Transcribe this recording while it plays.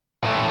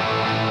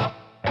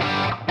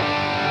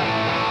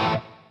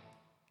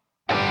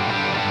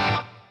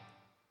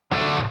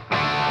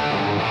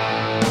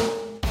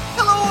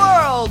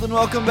and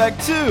welcome back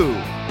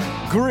to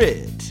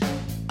Grid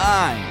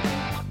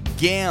Iron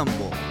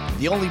Gamble,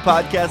 the only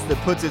podcast that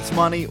puts its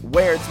money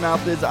where its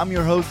mouth is. I'm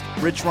your host,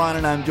 Rich Ryan,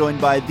 and I'm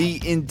joined by the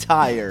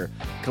entire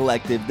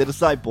collective, the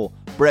Disciple,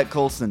 Brett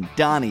Colson,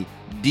 Donnie,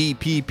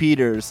 DP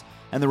Peters,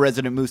 and the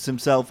resident moose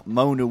himself,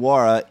 Mo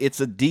Nuwara. It's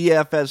a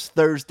DFS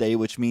Thursday,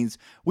 which means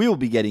we will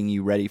be getting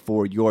you ready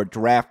for your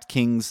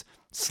DraftKings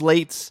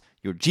slates,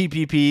 your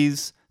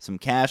GPPs, some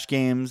cash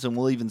games, and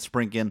we'll even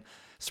sprinkle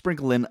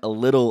in a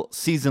little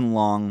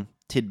season-long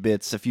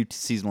tidbits, a few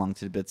season-long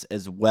tidbits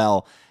as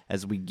well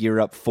as we gear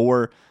up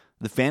for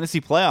the fantasy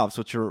playoffs,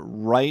 which are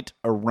right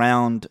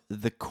around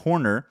the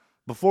corner.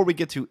 Before we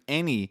get to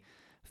any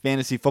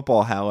fantasy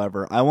football,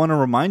 however, I want to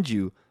remind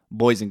you,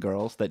 boys and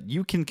girls, that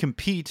you can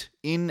compete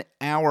in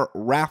our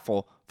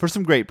raffle for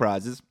some great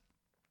prizes.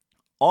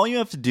 All you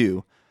have to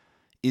do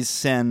is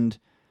send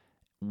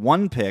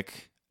one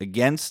pick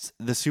against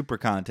the Super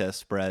Contest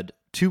spread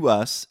to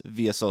us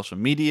via social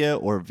media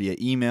or via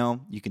email.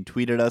 You can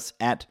tweet at us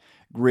at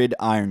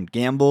Gridiron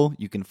Gamble.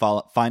 You can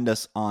find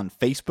us on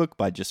Facebook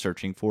by just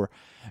searching for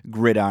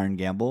Gridiron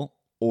Gamble,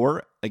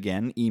 or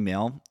again,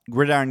 email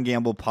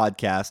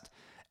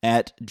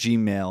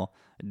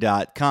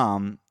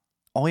gridirongamblepodcast@gmail.com.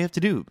 All you have to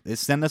do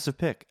is send us a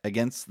pick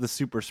against the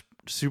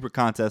Super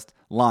Contest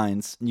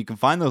lines, and you can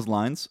find those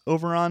lines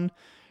over on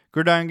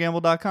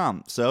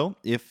gridirongamble.com. So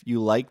if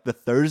you like the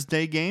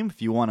Thursday game, if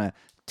you want to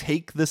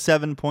take the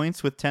 7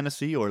 points with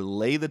Tennessee or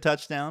lay the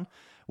touchdown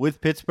with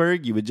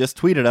Pittsburgh, you would just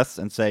tweet at us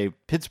and say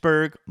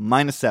Pittsburgh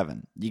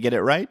 -7. You get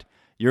it right,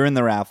 you're in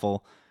the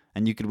raffle,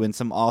 and you could win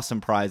some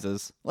awesome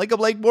prizes like a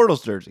Blake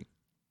Bortles jersey.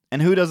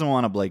 And who doesn't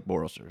want a Blake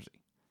Bortles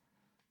jersey?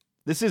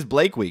 This is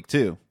Blake week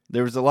too.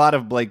 There was a lot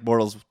of Blake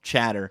Bortles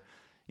chatter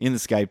in the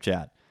Skype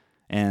chat,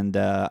 and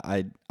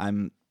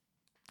I'm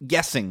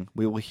guessing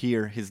we will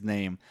hear his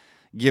name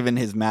given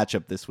his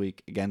matchup this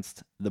week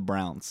against the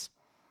Browns.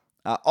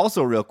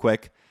 Also, real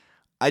quick,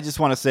 I just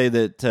want to say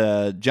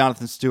that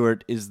Jonathan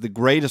Stewart is the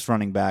greatest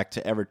running back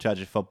to ever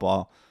touch a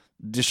football.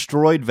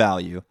 Destroyed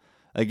value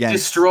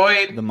against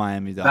the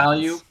Miami Dolphins.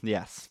 Value?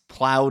 Yes.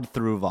 Plowed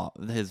through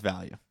his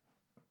value.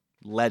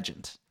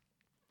 Legend.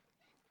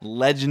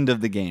 Legend of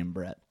the game,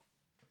 Brett.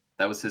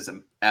 That was his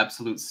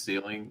absolute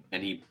ceiling,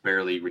 and he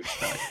barely reached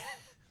that.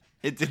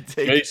 It did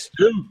take...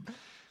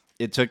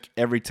 It took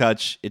every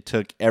touch. It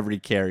took every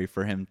carry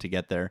for him to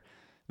get there,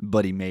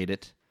 but he made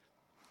it.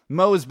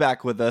 Mo is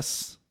back with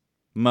us.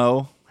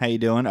 Mo, how you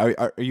doing?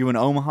 Are you in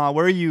Omaha?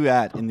 Where are you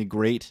at in the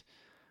great,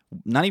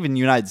 not even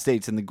United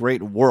States, in the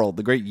great world,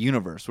 the great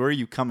universe? Where are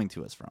you coming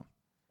to us from?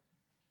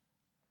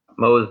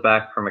 Mo is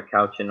back from a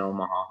couch in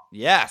Omaha.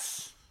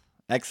 Yes.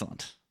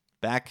 Excellent.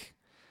 Back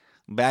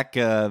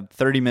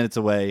 30 minutes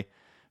away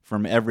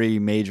from every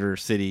major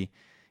city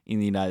in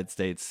the United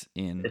States.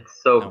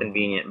 It's so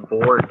convenient.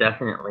 Boar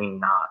definitely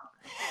not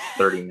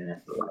 30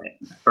 minutes away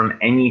from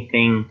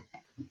anything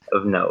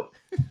of note.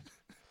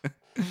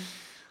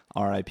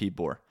 R.I.P.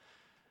 Boar.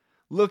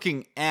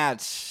 Looking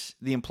at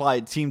the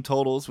implied team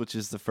totals, which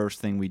is the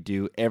first thing we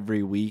do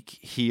every week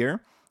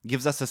here,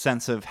 gives us a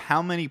sense of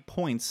how many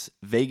points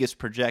Vegas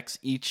projects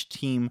each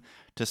team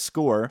to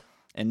score.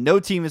 And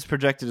no team is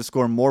projected to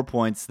score more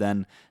points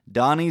than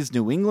Donnie's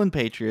New England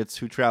Patriots,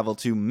 who travel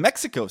to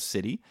Mexico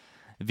City,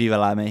 Viva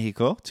la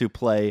Mexico, to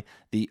play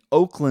the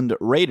Oakland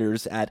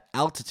Raiders at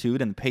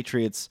altitude. And the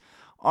Patriots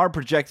are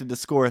projected to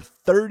score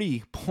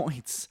 30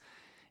 points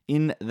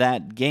in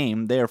that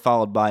game. They are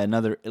followed by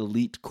another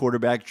elite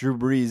quarterback, Drew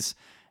Brees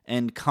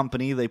and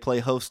company. They play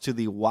host to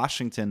the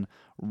Washington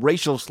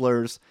Racial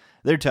Slurs.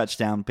 They're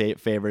touchdown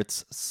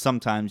favorites.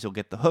 Sometimes you'll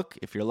get the hook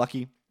if you're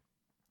lucky.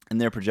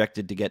 And they're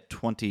projected to get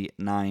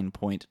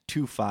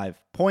 29.25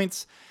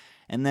 points.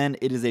 And then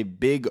it is a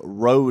big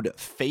road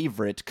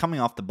favorite coming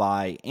off the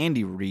bye,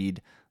 Andy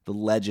Reid, the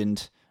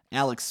legend,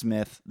 Alex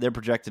Smith. They're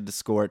projected to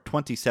score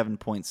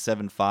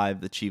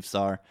 27.75, the Chiefs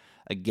are,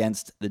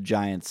 against the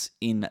Giants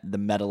in the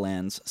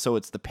Meadowlands. So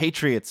it's the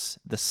Patriots,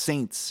 the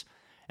Saints,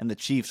 and the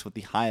Chiefs with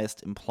the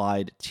highest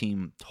implied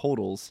team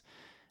totals.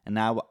 And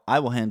now I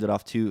will hand it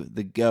off to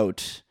the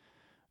GOAT,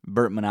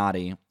 Bert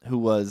Minotti, who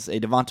was a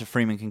Devonta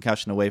Freeman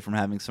concussion away from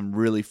having some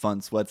really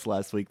fun sweats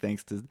last week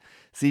thanks to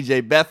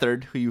CJ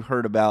Beathard, who you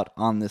heard about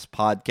on this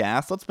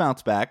podcast. Let's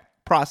bounce back,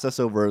 process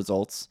over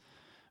results,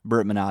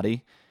 Bert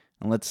Minotti,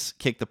 and let's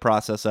kick the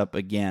process up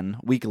again.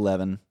 Week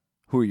 11,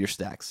 who are your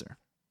stacks, sir?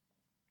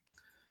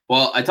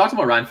 Well, I talked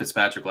about Ryan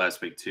Fitzpatrick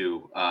last week,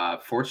 too.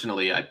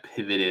 Fortunately, I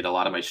pivoted a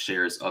lot of my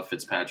shares of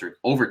Fitzpatrick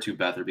over to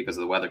Beathard because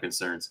of the weather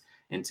concerns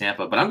in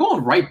Tampa. But I'm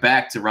going right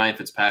back to Ryan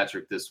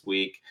Fitzpatrick this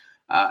week.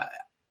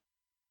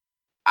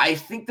 I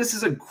think this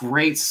is a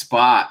great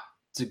spot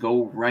to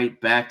go right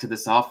back to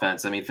this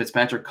offense. I mean,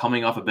 Fitzpatrick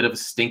coming off a bit of a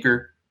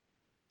stinker.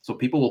 So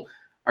people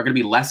are going to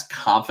be less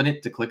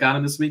confident to click on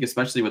him this week,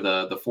 especially with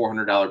the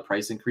 $400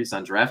 price increase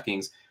on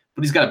DraftKings.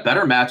 But he's got a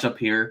better matchup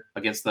here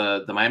against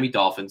the Miami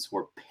Dolphins, who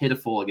are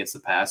pitiful against the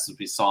pass, as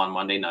we saw on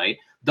Monday night.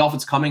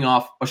 Dolphins coming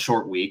off a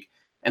short week,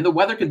 and the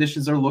weather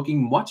conditions are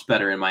looking much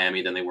better in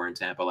Miami than they were in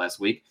Tampa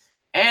last week.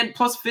 And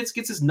plus, Fitz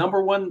gets his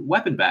number one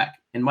weapon back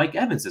in Mike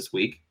Evans this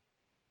week.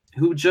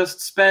 who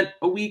just spent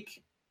a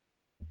week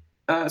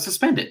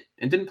suspended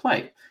and didn't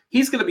play.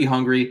 He's going to be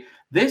hungry.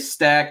 This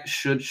stack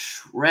should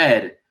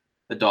shred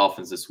the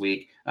Dolphins this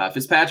week.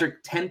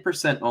 Fitzpatrick,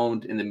 10%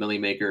 owned in the Millie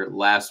Maker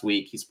last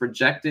week. He's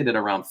projected at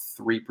around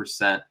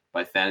 3%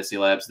 by Fantasy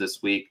Labs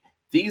this week.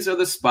 These are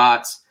the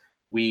spots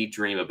we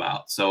dream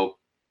about. So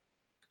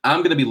I'm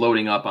going to be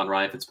loading up on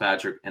Ryan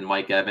Fitzpatrick and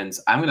Mike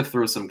Evans. I'm going to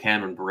throw some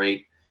Cameron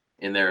Brate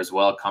in there as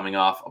well, coming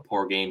off a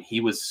poor game. He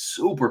was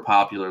super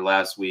popular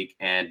last week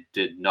and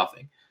did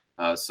nothing.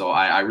 So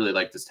I really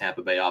like this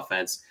Tampa Bay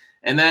offense.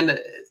 And then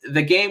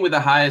the game with the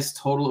highest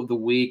total of the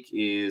week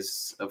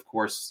is, of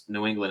course,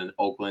 New England and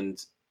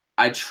Oakland.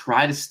 I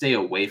try to stay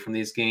away from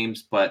these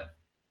games, but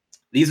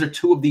these are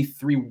two of the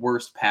three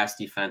worst pass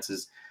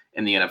defenses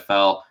in the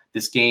NFL.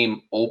 This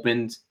game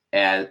opened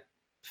at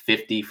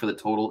 50 for the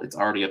total. It's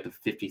already up to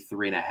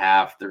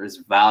 53.5. There is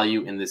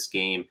value in this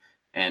game,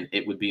 and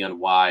it would be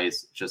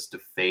unwise just to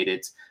fade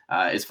it.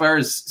 As far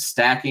as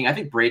stacking, I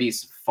think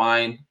Brady's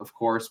fine, of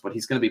course, but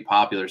he's going to be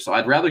popular. So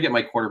I'd rather get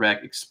my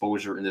quarterback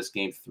exposure in this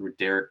game through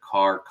Derek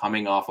Carr,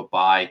 coming off a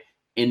bye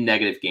in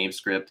negative game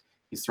script.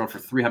 He's thrown for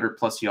 300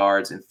 plus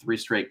yards in 3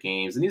 straight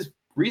games, and he's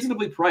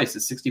reasonably priced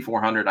at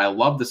 6,400. I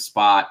love the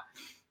spot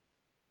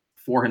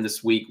for him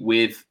this week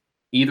with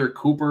either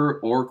Cooper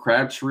or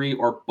Crabtree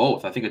or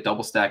both. I think a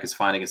double stack is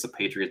fine against the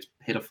Patriots'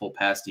 pitiful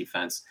pass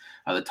defense.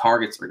 The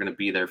targets are going to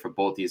be there for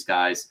both these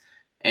guys.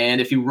 And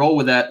if you roll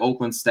with that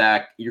Oakland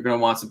stack, you're going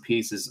to want some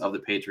pieces of the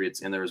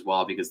Patriots in there as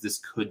well, because this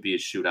could be a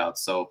shootout.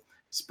 So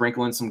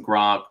sprinkle in some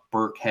Gronk,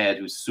 Burkhead,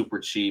 who's super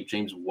cheap.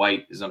 James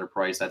White is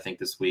underpriced, I think,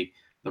 this week.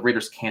 The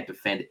Raiders can't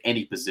defend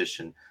any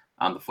position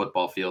on the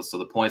football field, so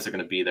the points are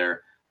going to be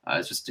there.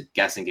 It's just a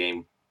guessing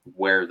game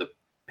where the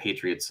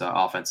Patriots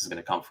offense is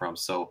going to come from.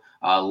 So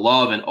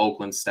love an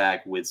Oakland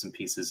stack with some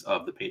pieces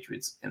of the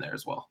Patriots in there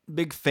as well.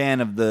 Big fan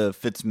of the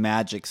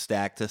Fitzmagic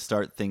stack to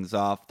start things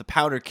off. The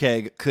powder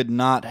keg could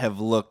not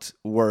have looked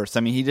worse. I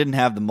mean, he didn't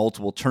have the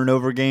multiple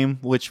turnover game,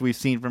 which we've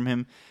seen from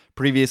him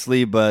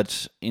previously,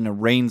 but in a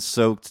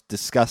rain-soaked,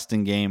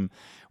 disgusting game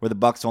where the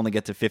Bucs only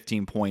get to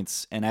 15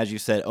 points, and as you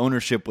said,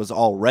 ownership was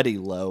already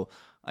low.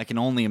 I can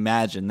only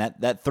imagine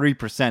that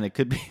 3%, it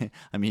could be,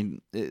 I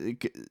mean,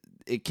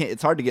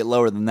 it's hard to get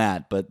lower than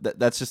that, but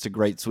that's just a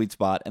great sweet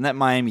spot. And that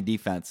Miami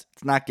defense,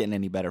 it's not getting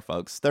any better,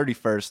 folks.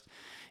 31st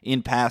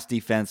in pass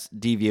defense,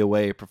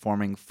 DVOA,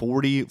 performing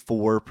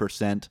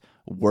 44%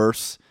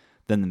 worse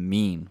than the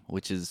mean,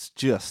 which is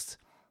just,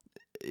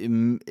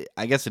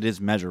 I guess it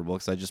is measurable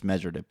because I just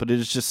measured it, but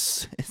it's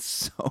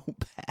so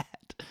bad.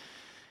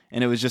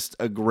 And it was just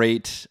a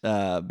great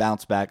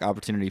bounce back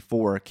opportunity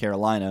for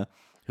Carolina,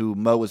 who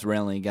Mo was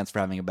railing against for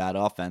having a bad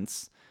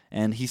offense.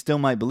 And he still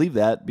might believe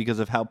that because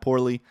of how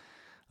poorly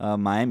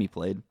Miami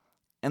played.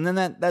 And then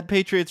that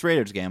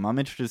Patriots-Raiders game, I'm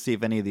interested to see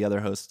if any of the other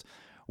hosts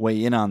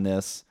weigh in on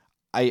this.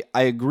 I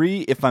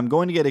agree, if I'm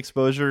going to get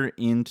exposure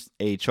in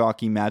a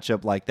chalky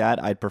matchup like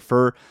that, I'd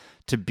prefer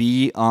to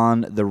be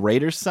on the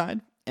Raiders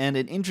side. And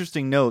an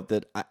interesting note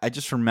that I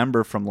just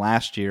remember from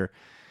last year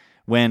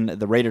when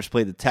the Raiders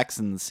played the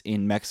Texans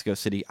in Mexico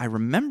City,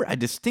 I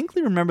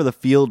distinctly remember the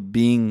field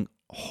being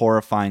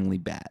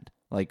horrifyingly bad,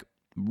 like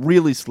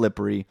really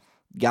slippery,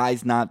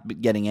 guys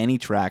not getting any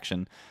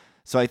traction.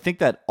 So I think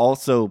that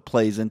also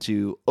plays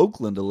into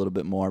Oakland a little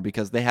bit more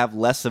because they have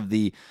less of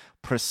the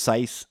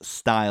precise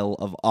style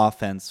of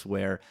offense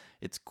where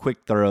it's quick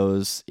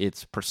throws,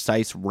 it's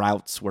precise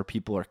routes where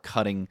people are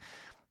cutting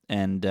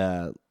and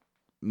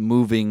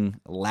moving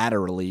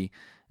laterally,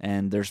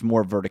 and there's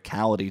more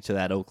verticality to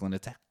that Oakland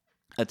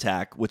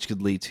attack, which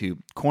could lead to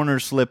corner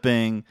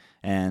slipping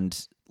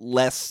and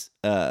less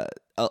of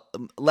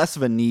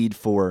a need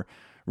for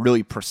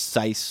really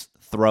precise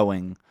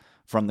throwing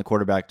from the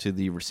quarterback to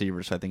the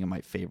receiver. So I think it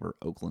might favor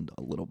Oakland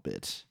a little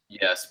bit.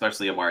 Yeah,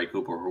 especially Amari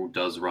Cooper, who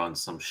does run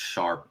some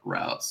sharp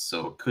routes.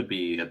 So it could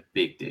be a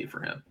big day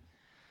for him.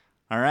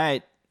 All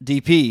right,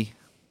 DP,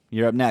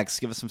 you're up next.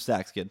 Give us some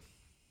stacks, kid.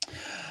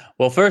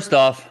 Well, first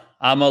off,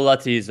 I'm a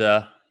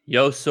Latiza.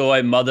 Yo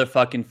soy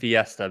motherfucking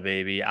fiesta,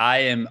 baby. I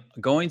am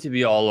going to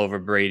be all over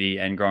Brady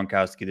and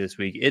Gronkowski this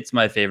week. It's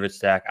my favorite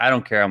stack. I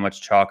don't care how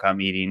much chalk I'm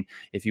eating.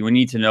 If you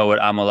need to know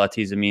what I'm a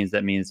Latiza means,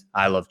 that means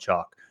I love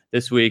chalk.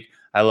 This week,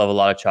 I love a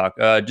lot of chalk.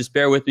 Just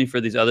bear with me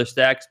for these other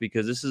stacks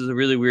because this is a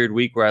really weird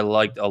week where I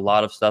liked a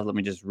lot of stuff. Let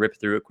me just rip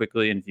through it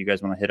quickly, and if you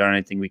guys want to hit on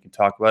anything, we can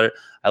talk about it.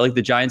 I like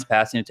the Giants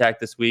passing attack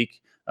this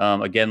week.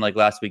 Again, like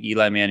last week,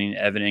 Eli Manning,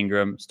 Evan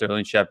Ingram,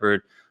 Sterling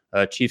Shepard.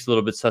 Chiefs a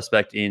little bit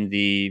suspect in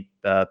the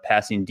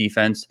passing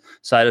defense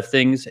side of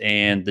things,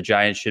 and the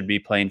Giants should be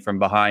playing from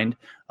behind.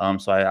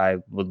 So I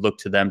would look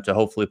to them to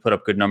hopefully put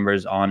up good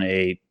numbers on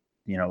a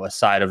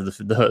side of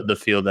the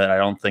field that I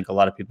don't think a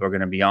lot of people are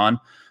going to be on.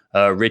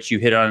 Rich, you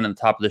hit on at the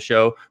top of the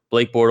show.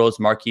 Blake Bortles,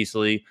 Marquise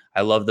Lee.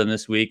 I love them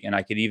this week, and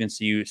I could even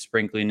see you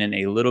sprinkling in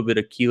a little bit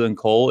of Keelan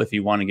Cole if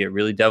you want to get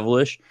really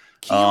devilish.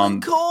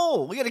 Keelan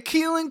Cole. We got a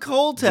Keelan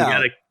Cole tout. We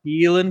got a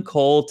Keelan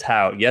Cole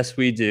tout. Yes,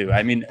 we do.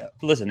 I mean,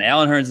 listen,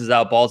 Allen Hurns is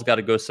out. Ball's got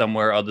to go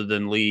somewhere other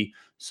than Lee.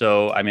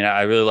 So, I mean,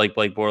 I really like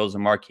Blake Bortles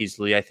and Marquise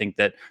Lee. I think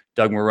that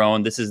Doug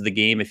Marrone. This is the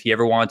game. If he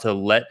ever wanted to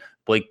let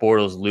Blake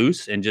Bortles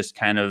loose and just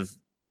kind of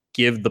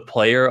give the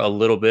player a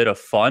little bit of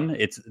fun,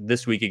 it's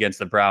this week against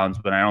the Browns,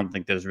 but I don't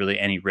think there's really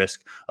any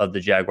risk of the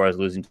Jaguars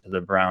losing to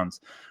the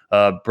Browns.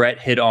 Brett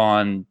hit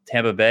on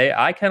Tampa Bay.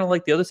 I kind of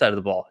like the other side of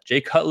the ball.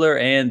 Jay Cutler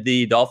and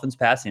the Dolphins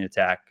passing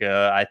attack.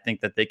 I think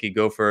that they could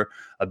go for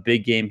a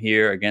big game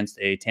here against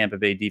a Tampa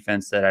Bay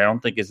defense that I don't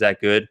think is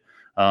that good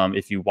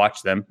if you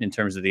watch them in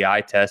terms of the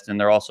eye test. And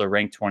they're also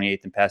ranked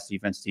 28th in pass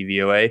defense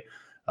DVOA.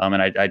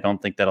 And I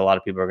don't think that a lot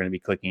of people are going to be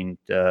clicking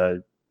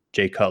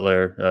Jay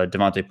Cutler,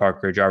 Devontae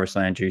Parker, Jarvis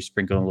Landry,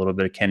 sprinkling a little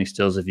bit of Kenny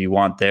Stills if you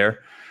want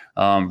there.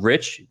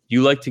 Rich,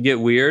 you like to get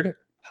weird.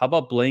 How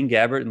about Blaine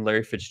Gabbert and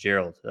Larry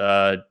Fitzgerald?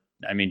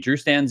 Drew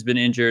Stanton's been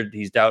injured.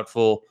 He's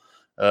doubtful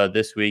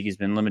this week. He's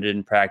been limited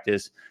in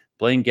practice.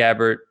 Blaine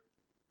Gabbert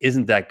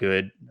isn't that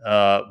good,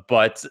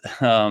 but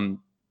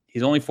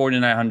he's only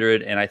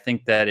 4,900, and I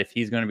think that if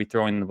he's going to be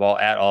throwing the ball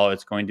at all,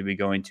 it's going to be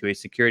going to a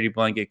security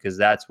blanket because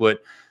that's what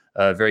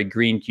very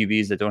green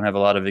QBs that don't have a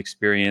lot of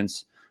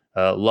experience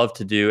love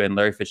to do, and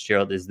Larry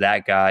Fitzgerald is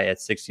that guy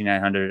at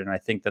 6,900, and I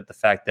think that the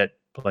fact that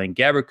Blaine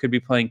Gabbert could be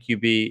playing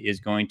QB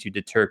is going to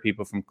deter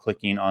people from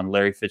clicking on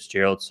Larry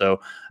Fitzgerald. So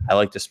I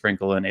like to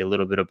sprinkle in a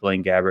little bit of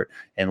Blaine Gabbert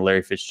and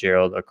Larry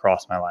Fitzgerald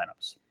across my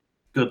lineups.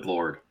 Good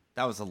Lord.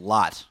 That was a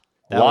lot.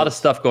 A lot of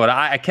stuff going on.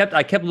 I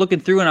kept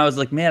looking through and I was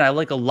like, man, I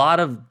like a lot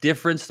of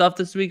different stuff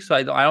this week. So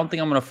I don't think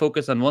I'm going to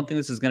focus on one thing.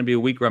 This is going to be a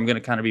week where I'm going to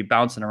kind of be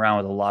bouncing around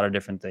with a lot of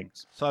different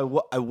things.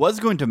 So I was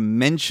going to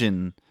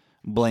mention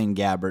Blaine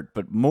Gabbert,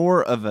 but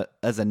more of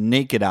as a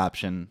naked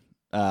option.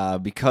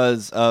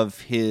 Because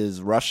of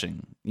his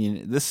rushing,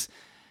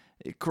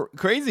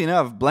 crazy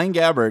enough, Blaine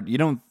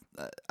Gabbert.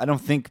 I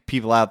don't think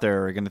people out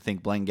there are going to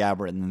think Blaine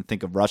Gabbert and then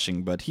think of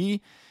rushing. But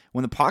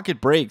when the pocket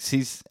breaks,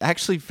 he's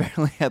actually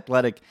fairly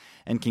athletic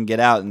and can get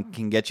out and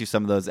can get you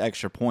some of those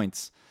extra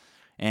points.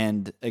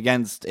 And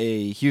against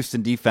a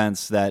Houston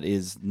defense that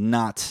is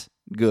not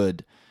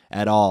good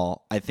at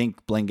all, I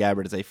think Blaine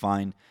Gabbert is a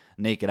fine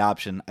naked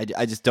option.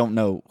 I just don't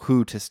know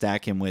who to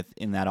stack him with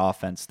in that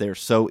offense. They're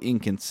so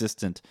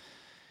inconsistent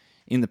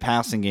in the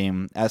passing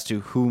game as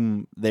to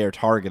whom they are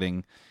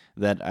targeting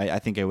that I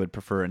think I would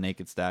prefer a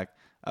naked stack.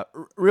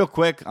 Real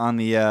quick on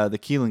the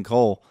Keelan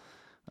Cole,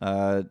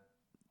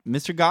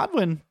 Mr.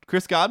 Godwin,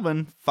 Chris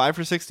Godwin, 5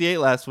 for 68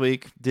 last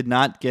week, did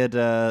not get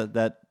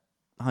that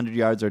 100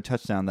 yards or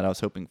touchdown that I was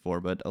hoping for,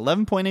 but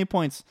 11.8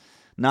 points,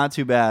 not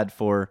too bad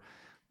for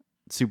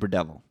Super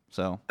Devil.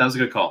 So that was a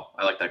good call.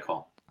 I like that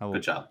call.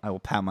 Good job. I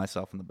will pat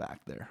myself in the back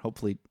there.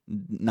 Hopefully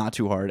not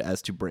too hard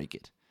as to break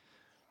it.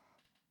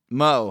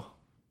 Mo,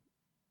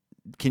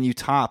 can you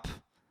top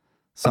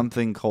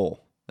something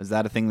Cole? Is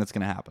that a thing that's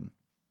going to happen?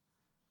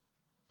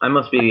 I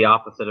must be the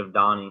opposite of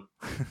Donnie,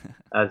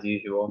 as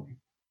usual,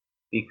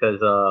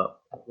 because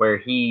where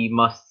he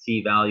must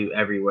see value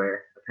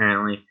everywhere,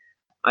 apparently.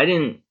 I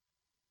didn't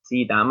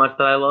see that much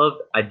that I loved.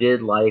 I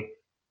did like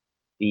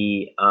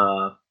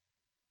I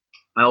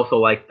also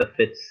like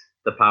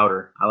the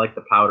powder. I like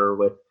the powder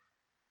with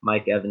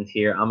Mike Evans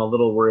here. I'm a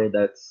little worried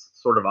that's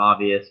sort of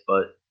obvious,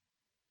 but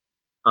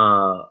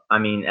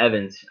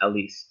Evans at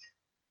least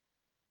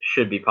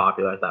should be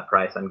popular at that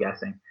price, I'm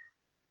guessing.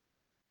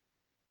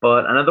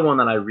 But another one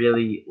that I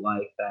really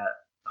like that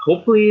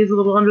hopefully is a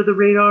little under the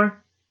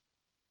radar,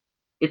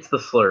 it's the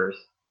slurs.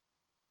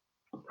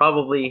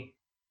 Probably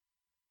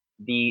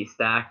the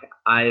stack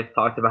I've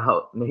talked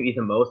about maybe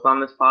the most on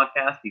this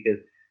podcast, because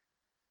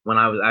when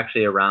I was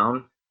actually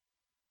around,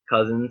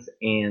 Cousins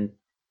and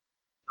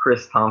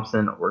Chris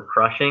Thompson were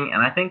crushing,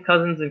 and I think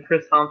Cousins and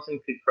Chris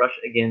Thompson could crush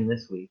again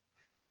this week.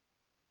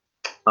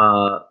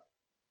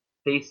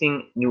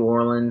 Facing New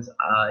Orleans,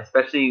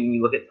 especially when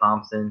you look at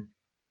Thompson,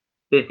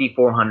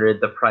 5,400.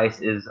 The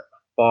price is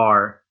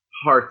far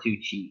too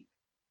cheap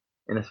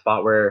in a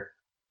spot where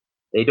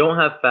they don't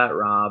have Fat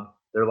Rob.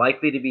 They're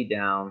likely to be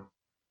down.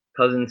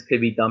 Cousins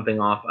could be dumping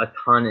off a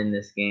ton in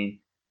this game.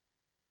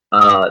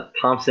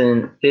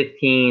 Thompson,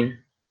 15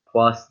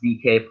 plus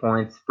DK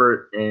points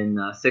in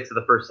 6 of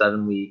the first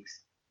 7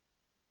 weeks.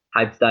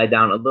 Hype's died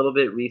down a little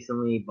bit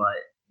recently, but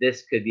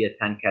this could be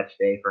a 10-catch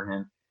day for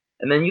him.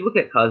 And then you look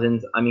at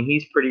Cousins.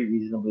 He's pretty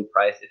reasonably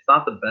priced. It's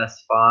not the best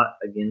spot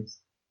against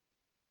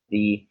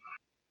the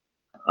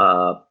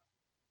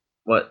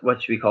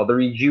what should we call the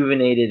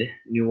rejuvenated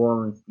New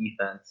Orleans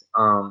defense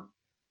on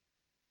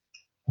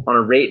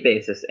a rate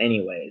basis,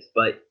 anyways.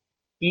 But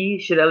he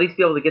should at least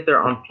be able to get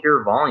there on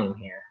pure volume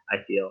here, I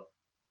feel.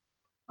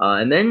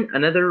 And then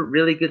another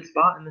really good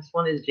spot in this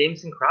one is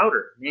Jamison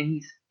Crowder. Man,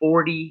 he's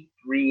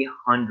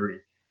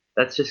 4,300.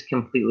 That's just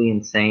completely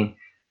insane.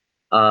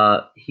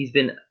 He's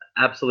been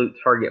absolute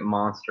target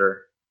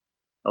monster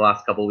the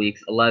last couple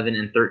weeks. 11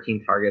 and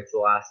 13 targets the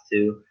last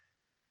 2.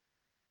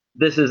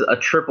 This is a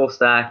triple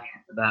stack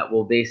that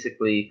will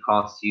basically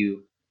cost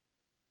you,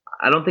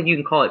 I don't think you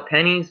can call it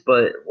pennies,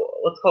 but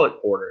let's call it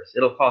quarters.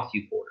 It'll cost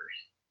you quarters.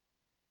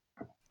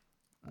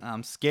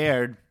 I'm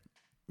scared.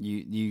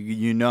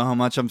 You know how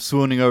much I'm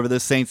swooning over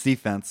this Saints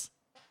defense.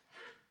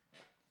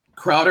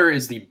 Crowder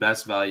is the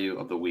best value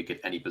of the week at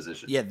any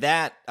position. Yeah,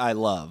 that I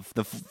love.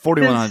 The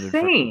 4,100.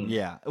 Insane.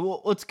 Yeah.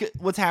 Well,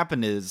 what's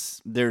happened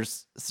is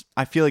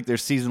I feel like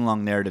there's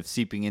season-long narrative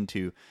seeping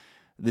into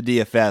the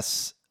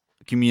DFS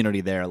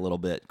community there a little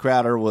bit.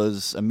 Crowder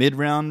was a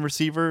mid-round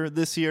receiver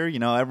this year. You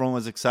know, everyone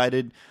was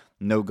excited.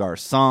 No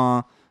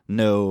Garcon,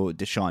 no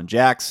Deshaun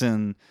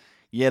Jackson.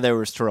 Yeah, there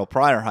was Terrell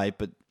Pryor hype,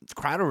 but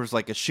Crowder was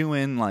like a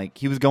shoe-in. Like,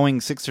 he was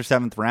going 6th or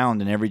 7th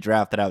round in every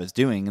draft that I was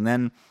doing. And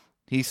then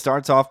he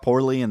starts off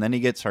poorly, and then he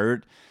gets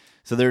hurt.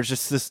 So there's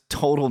just this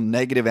total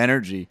negative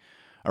energy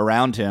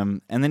around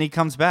him. And then he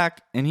comes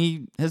back, and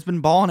he has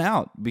been balling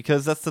out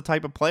because that's the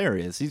type of player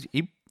he is.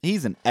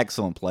 He's an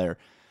excellent player.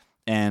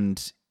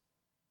 And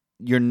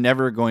you're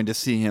never going to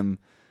see him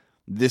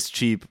this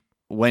cheap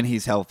when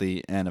he's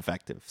healthy and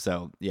effective.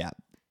 So, yeah,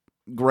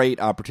 great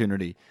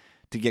opportunity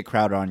to get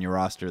Crowder on your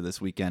roster this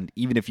weekend,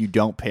 even if you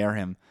don't pair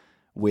him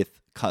with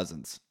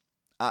Cousins.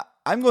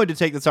 I'm going to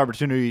take this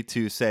opportunity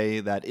to say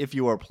that if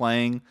you are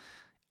playing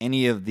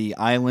any of the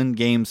island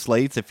game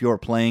slates, if you're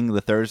playing the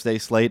Thursday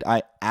slate,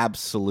 I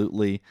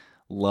absolutely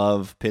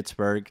love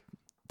Pittsburgh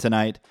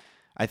tonight.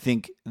 I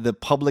think the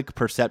public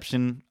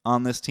perception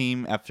on this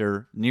team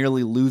after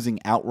nearly losing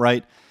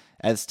outright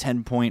as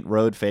 10-point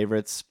road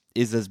favorites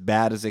is as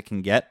bad as it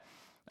can get.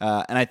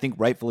 And I think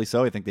rightfully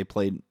so. I think they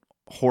played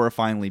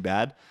horrifyingly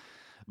bad.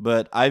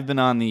 But I've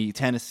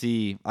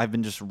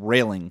been just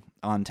railing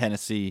on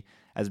Tennessee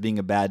as being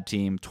a bad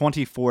team.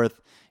 24th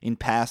in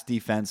pass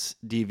defense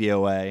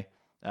DVOA.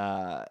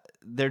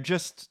 They're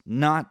just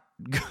not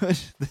good.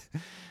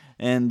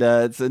 And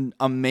it's an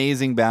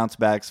amazing bounce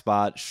back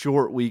spot.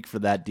 Short week for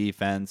that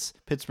defense.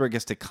 Pittsburgh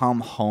has to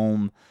come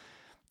home.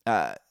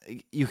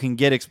 You can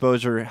get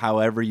exposure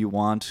however you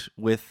want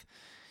with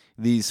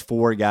these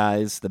four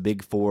guys, the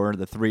big four,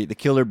 the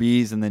killer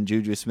bees, and then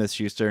Juju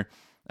Smith-Schuster.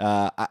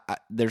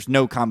 There's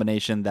no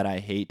combination that I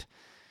hate,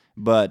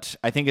 but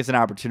I think it's an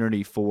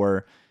opportunity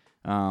for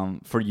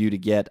you to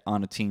get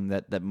on a team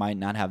that might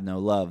not have no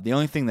love. The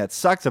only thing that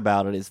sucks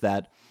about it is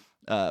that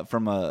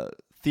from a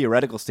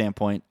theoretical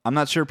standpoint, I'm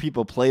not sure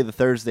people play the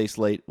Thursday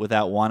slate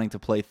without wanting to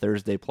play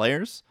Thursday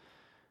players,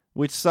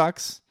 which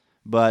sucks.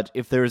 But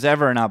if there's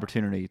ever an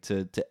opportunity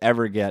to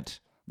ever get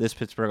this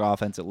Pittsburgh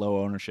offense at low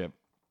ownership,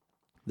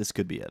 this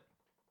could be it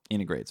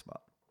in a great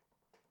spot.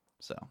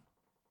 So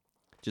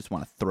just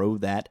want to throw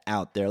that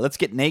out there. Let's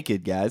get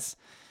naked, guys.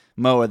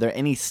 Mo, are there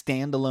any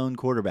standalone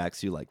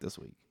quarterbacks you like this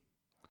week?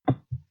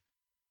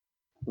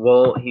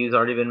 Well, he's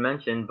already been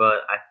mentioned,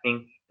 but I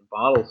think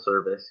bottle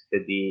service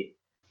could be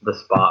the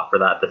spot for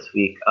that this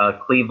week.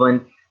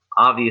 Cleveland,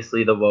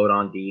 obviously the woe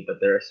on D, but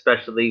they're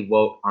especially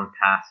woe on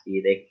pass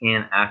D. They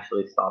can't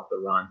actually stop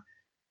the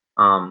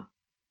run.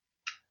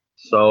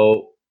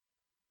 So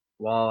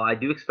while I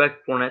do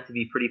expect Fournette to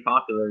be pretty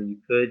popular, you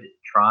could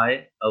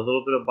try a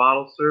little bit of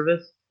bottle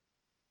service.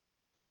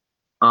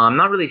 I'm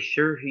not really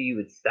sure who you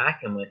would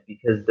stack him with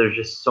because there's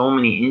just so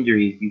many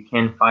injuries. You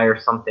can fire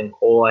something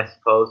Cole, I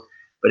suppose.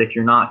 But if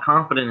you're not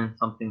confident in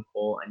something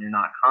Cole and you're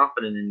not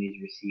confident in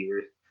these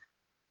receivers,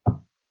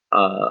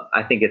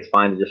 I think it's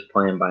fine to just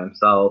play him by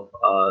himself.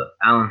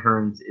 Allen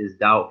Hurns is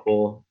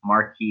doubtful.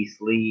 Marquise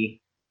Lee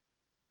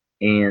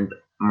and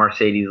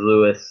Mercedes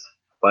Lewis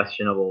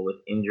questionable with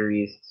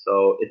injuries.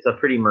 So it's a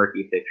pretty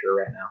murky picture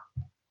right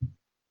now.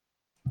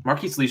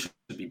 Marquise Lee should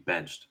be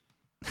benched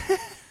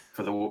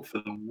for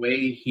the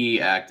way he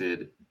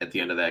acted at the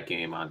end of that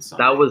game on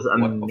Sunday. That was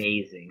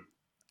amazing.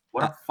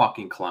 What a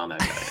fucking clown that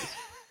guy is.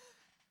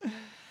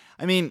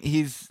 I mean,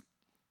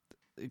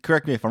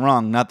 correct me if I'm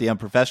wrong, not the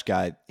unprofesh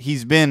guy.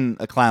 He's been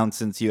a clown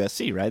since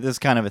USC, right? This is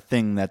kind of a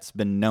thing that's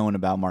been known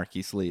about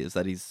Marquise Lee is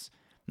that he's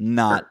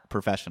not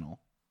professional.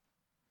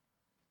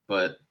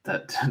 But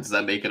does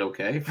that make it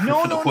okay?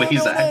 No.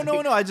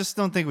 I just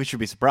don't think we should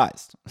be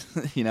surprised.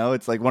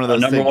 It's like one of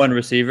those number things. One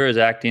receiver is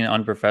acting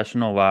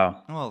unprofessional.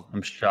 Wow. Well,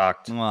 I'm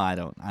shocked. Well, I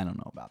don't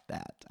know about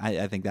that.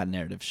 I think that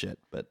narrative shit.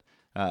 But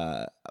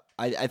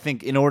I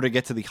think in order to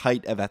get to the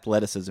height of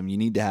athleticism, you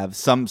need to have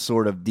some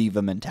sort of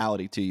diva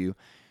mentality to you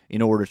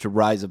in order to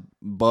rise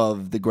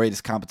above the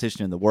greatest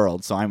competition in the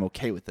world. So I'm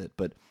okay with it.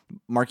 But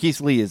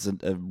Marquise Lee is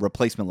a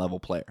replacement level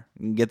player.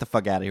 Get the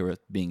fuck out of here with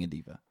being a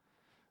diva.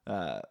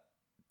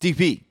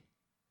 DP,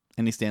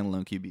 any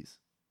standalone QBs?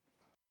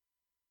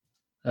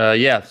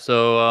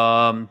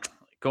 So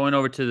going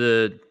over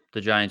to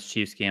the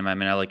Giants-Chiefs game, I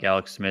mean, I like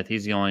Alex Smith.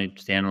 He's the only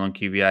standalone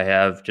QB I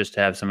have just to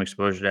have some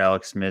exposure to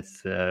Alex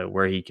Smith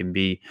where he can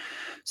be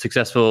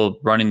successful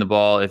running the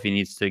ball if he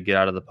needs to get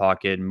out of the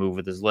pocket and move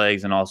with his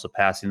legs and also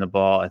passing the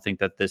ball. I think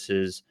that this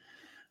is,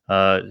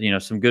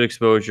 some good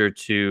exposure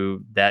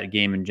to that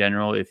game in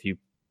general if you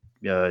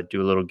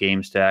do a little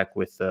game stack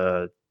with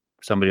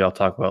somebody I'll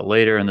talk about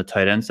later in the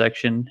tight end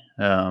section,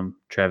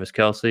 Travis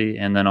Kelce,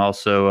 and then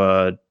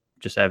also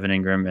just Evan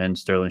Ingram and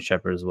Sterling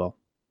Shepard as well.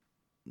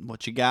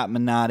 What you got,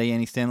 Minotti?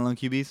 Any standalone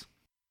QBs?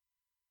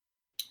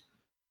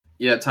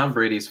 Yeah, Tom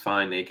Brady's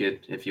fine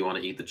naked if you want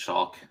to eat the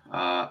chalk.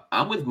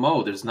 I'm with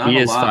Mo. There's not he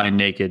a is lot. Fine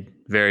naked.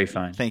 Very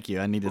fine. Thank you.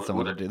 I needed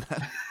someone to do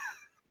that.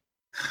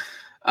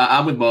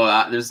 I'm with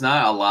Mo. There's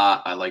not a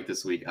lot I like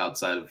this week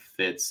outside of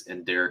Fitz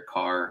and Derek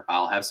Carr.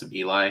 I'll have some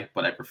Eli,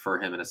 but I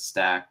prefer him in a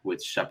stack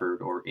with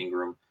Shepard or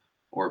Ingram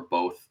or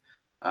both.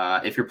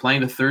 If you're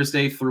playing the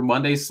Thursday through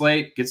Monday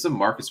slate, get some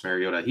Marcus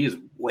Mariota. He is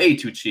way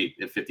too cheap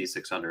at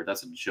 5,600.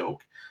 That's a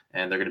joke.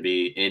 And they're going to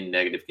be in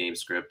negative game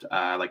script.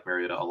 I like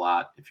Mariota a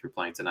lot if you're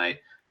playing tonight.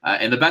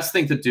 And the best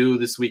thing to do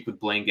this week with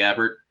Blaine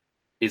Gabbert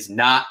is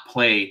not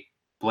play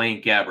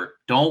Blaine Gabbert.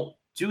 Don't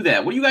do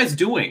that. What are you guys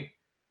doing?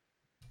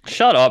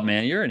 Shut up,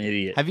 man. You're an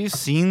idiot. Have you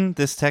seen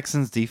this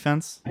Texans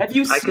defense? Have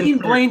you I seen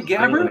considered Blaine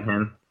streaming Gabbert?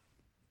 him.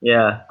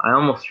 Yeah, I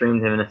almost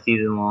streamed him in a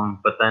season long,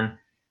 but then,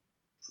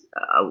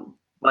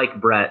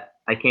 like Brett,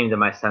 I came to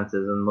my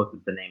senses and looked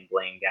at the name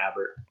Blaine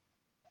Gabbert.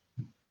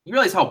 You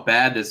realize how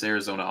bad this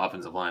Arizona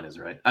offensive line is,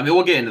 right? I mean,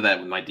 we'll get into that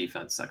with my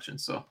defense section,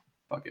 so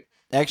fuck it.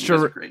 You guys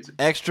are crazy.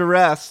 Extra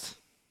rest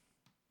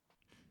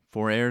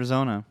for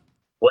Arizona.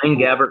 Blaine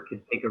Gabbert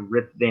could take a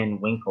Rip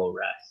Van Winkle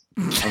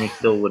rest, and he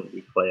still wouldn't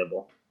be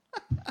playable.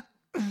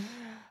 All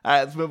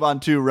right, let's move on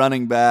to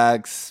running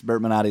backs.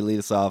 Bert Minotti, lead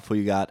us off. Who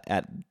you got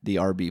at the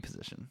RB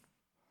position?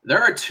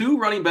 There are two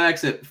running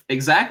backs at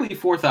exactly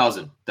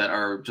 4,000 that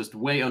are just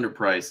way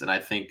underpriced, and I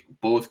think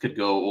both could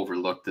go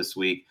overlooked this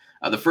week.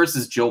 The first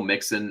is Joe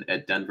Mixon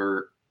at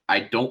Denver.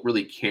 I don't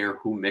really care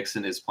who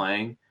Mixon is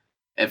playing.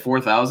 At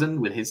 4,000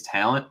 with his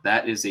talent,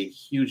 that is a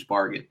huge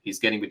bargain. He's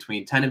getting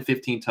between 10 and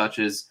 15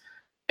 touches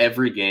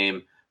every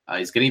game.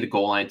 He's getting the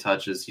goal line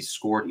touches. He's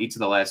scored each of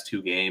the last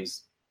 2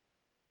 games.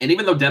 And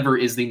even though Denver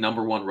is the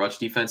number 1 rush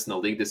defense in the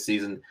league this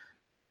season,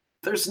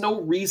 there's no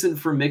reason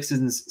for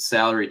Mixon's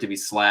salary to be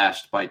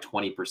slashed by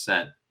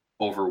 20%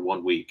 over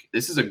 1 week.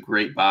 This is a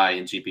great buy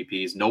in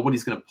GPPs.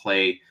 Nobody's going to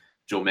play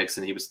Joe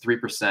Mixon. He was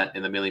 3%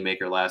 in the Millie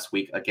Maker last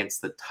week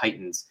against the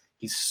Titans.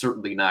 He's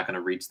certainly not going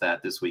to reach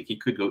that this week. He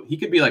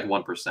could be like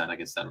 1%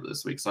 against Denver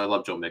this week. So I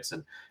love Joe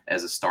Mixon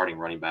as a starting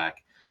running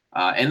back.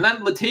 And then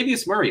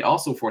Latavius Murray,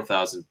 also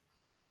 4,000,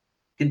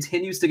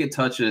 continues to get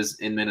touches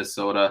in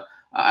Minnesota.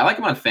 I like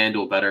him on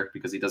FanDuel better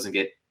because he doesn't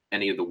get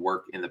any of the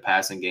work in the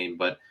passing game,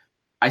 but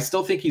I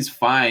still think he's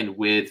fine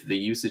with the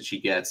usage he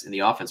gets in the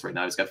offense right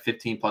now. He's got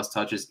 15 plus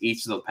touches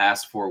each of the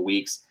past 4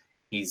 weeks.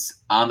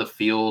 He's on the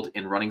field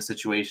in running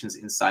situations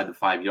inside the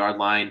 5-yard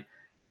line.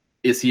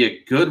 Is he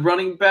a good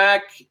running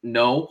back?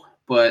 No,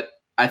 but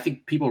I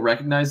think people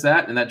recognize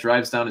that, and that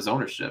drives down his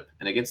ownership.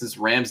 And against this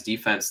Rams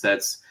defense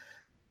that's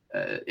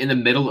in the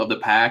middle of the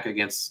pack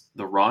against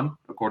the run,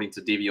 according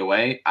to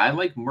DVOA, I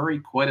like Murray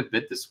quite a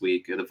bit this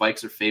week. The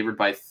Vikes are favored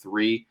by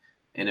 3,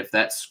 and if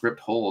that script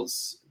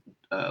holds,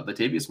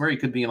 Latavius Murray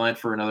could be in line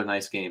for another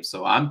nice game.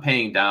 So I'm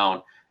paying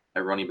down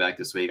at running back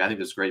this week. I think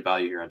there's great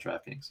value here on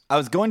DraftKings. I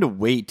was going to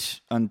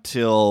wait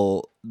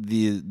until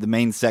the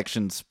main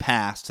sections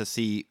passed to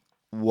see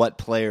what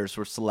players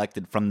were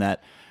selected from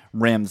that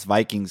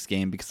Rams-Vikings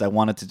game because I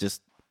wanted to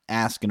just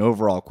ask an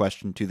overall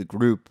question to the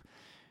group.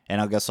 And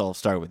I guess I'll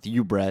start with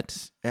you,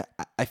 Brett.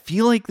 I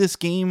feel like this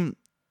game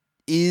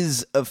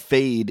is a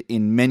fade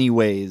in many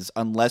ways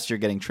unless you're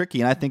getting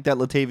tricky. And I think that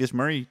Latavius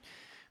Murray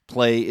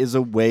play is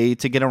a way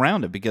to get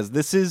around it because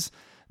this is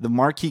the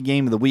marquee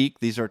game of the week.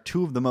 These are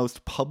 2 of the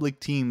most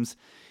public teams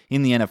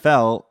in the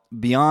NFL.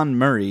 Beyond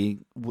Murray,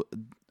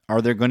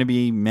 are there going to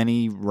be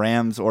many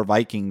Rams or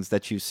Vikings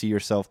that you see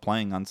yourself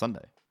playing on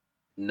Sunday?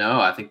 No,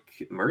 I think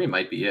Murray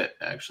might be it,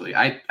 actually.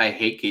 I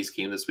hate Case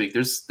Keenum this week.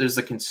 There's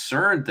a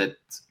concern that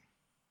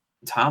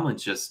Tomlin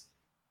just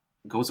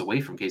goes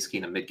away from Case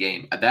Keenum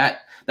mid-game.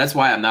 That's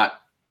why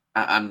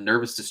I'm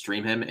nervous to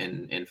stream him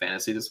in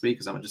fantasy this week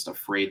because I'm just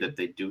afraid that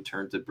they do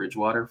turn to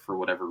Bridgewater for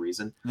whatever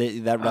reason.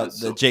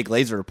 The Jake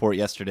Glazer report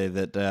yesterday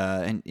that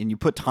and you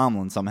put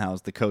Tomlin somehow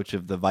as the coach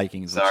of the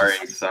Vikings.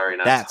 Sorry,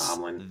 not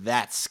Tomlin.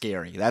 That's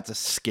scary. That's a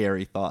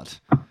scary thought.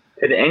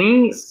 Could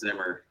anything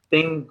Zimmer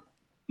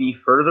be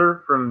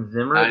further from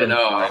Zimmer than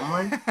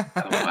Tomlin?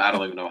 I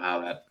don't even know how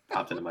that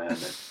popped into my head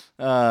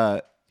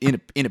there.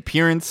 In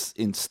appearance,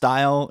 in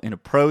style, in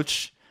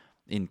approach,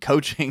 in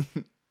coaching.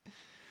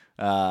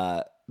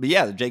 But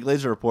yeah, the Jake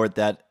Glazer report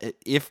that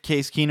if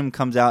Case Keenum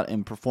comes out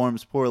and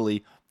performs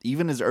poorly,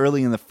 even as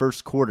early in the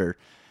first quarter,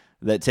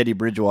 that Teddy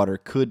Bridgewater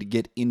could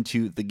get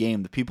into the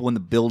game. The people in the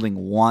building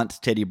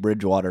want Teddy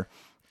Bridgewater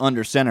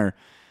under center,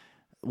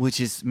 which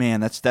is, man,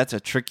 that's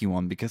a tricky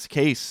one because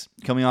Case,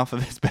 coming off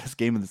of his best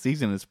game of the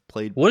season, has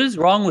played. What is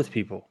wrong with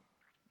people?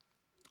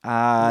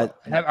 Have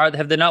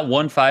they not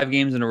won 5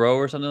 games in a row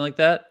or something like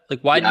that? Like,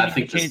 why do you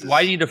need to change?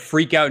 Why do you need to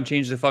freak out and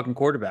change the fucking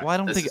quarterback? Well, I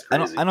don't think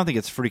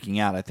it's freaking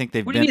out. I think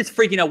they've. What do you mean it's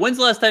freaking out? When's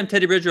the last time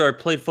Teddy Bridgewater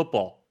played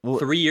football?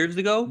 3 years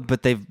ago.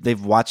 But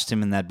they've watched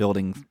him in that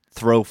building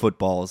throw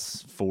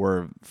footballs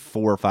for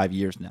 4 or 5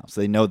 years now, so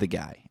they know the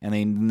guy and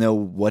they know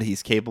what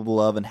he's capable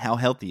of and how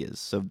healthy he is.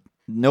 So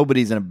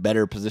nobody's in a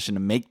better position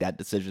to make that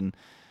decision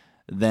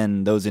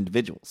than those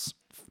individuals.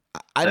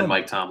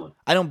 Mike Tomlin.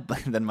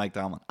 Than Mike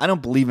Tomlin. I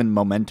don't believe in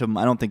momentum.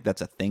 I don't think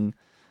that's a thing.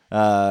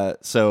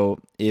 So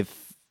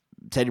if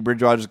Teddy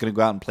Bridgewater is going to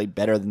go out and play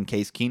better than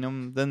Case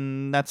Keenum,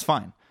 then that's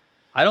fine.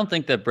 I don't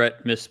think that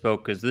Brett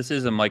misspoke because this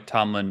is a Mike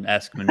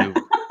Tomlin-esque maneuver.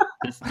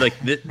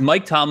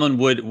 Mike Tomlin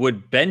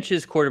would bench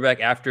his quarterback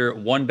after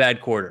one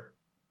bad quarter.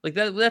 Like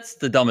that's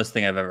the dumbest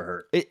thing I've ever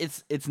heard.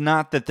 It's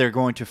not that they're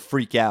going to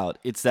freak out.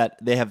 It's that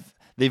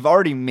they've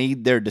already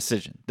made their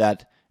decision.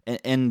 That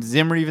and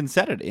Zimmer even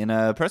said it in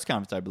a press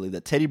conference, I believe,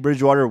 that Teddy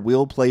Bridgewater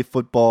will play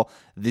football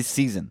this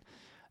season.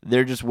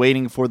 They're just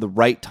waiting for the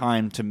right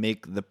time to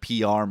make the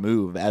PR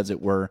move, as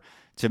it were,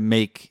 to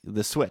make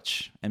the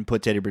switch and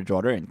put Teddy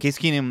Bridgewater in. Case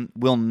Keenum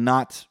will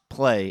not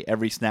play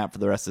every snap for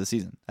the rest of the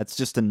season. That's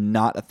just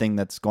not a thing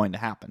that's going to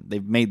happen.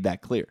 They've made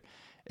that clear.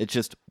 It's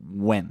just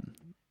when.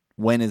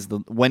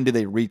 When do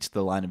they reach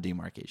the line of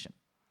demarcation?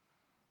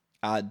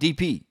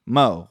 DP,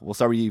 Mo, we'll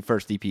start with you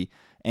first, DP.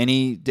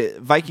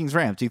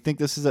 Vikings-Rams, do you think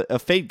this is a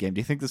fade game? Do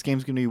you think this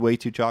game's going to be way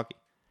too chalky?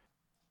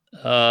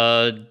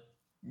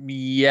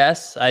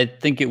 Yes, I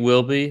think it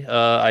will be.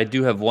 I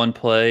do have one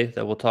play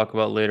that we'll talk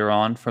about later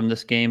on from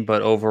this game,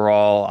 but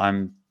overall,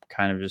 I'm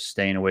kind of just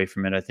staying away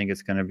from it. I think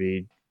it's going to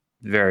be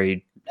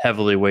very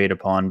heavily weighed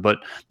upon, but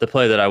the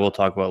play that I will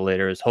talk about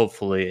later is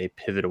hopefully a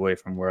pivot away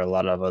from where a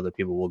lot of other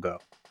people will go.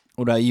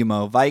 What about you,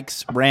 Mo?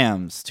 Vikes,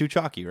 Rams, too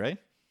chalky, right?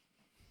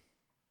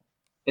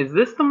 Is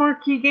this the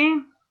marquee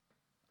game?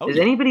 Oh, is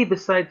yeah. anybody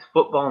besides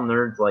football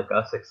nerds like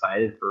us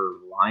excited for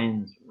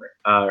Lions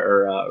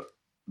or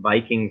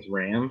Vikings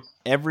Rams?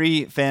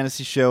 Every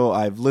fantasy show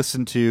I've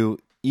listened to,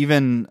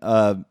 even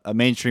a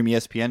mainstream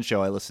ESPN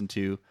show I listen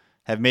to,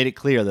 have made it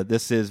clear that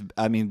this is,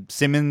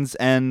 Simmons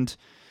and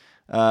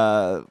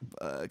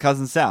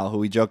Cousin Sal, who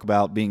we joke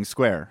about being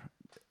square.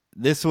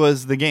 This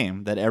was the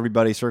game that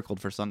everybody circled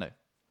for Sunday.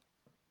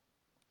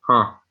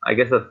 Huh. I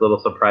guess that's a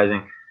little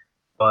surprising.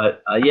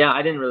 But, yeah,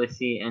 I didn't really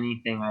see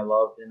anything I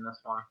loved in this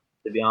one,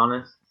 to be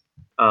honest.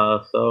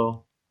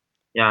 So,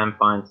 yeah, I'm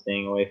fine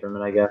staying away from it,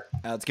 I guess.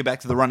 Let's get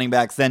back to the running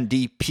backs then.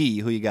 DP,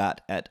 who you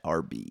got at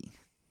RB?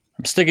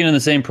 I'm sticking in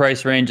the same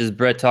price range as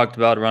Brett talked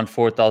about, around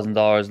 $4,000,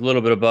 a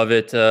little bit above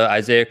it.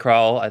 Isaiah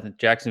Crowell, I think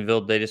Jacksonville,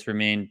 they just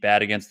remain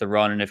bad against the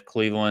run. And if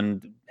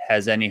Cleveland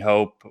has any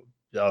hope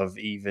of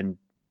even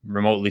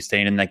remotely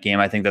staying in that game,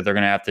 I think that they're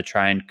going to have to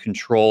try and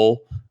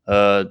control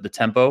the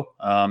tempo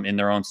in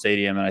their own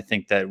stadium. And I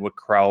think that what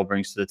Crowell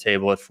brings to the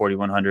table at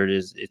 4,100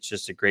 it's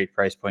just a great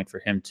price point for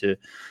him to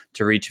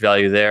reach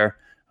value there.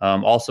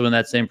 Also in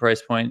that same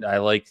price point, I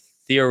like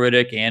Theo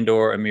Riddick and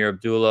or Amir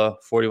Abdullah,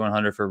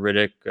 4,100 for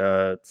Riddick,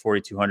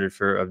 4,200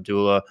 for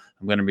Abdullah.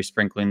 I'm going to be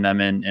sprinkling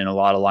them in a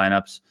lot of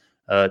lineups.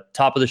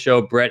 Top of the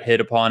show, Brett hit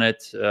upon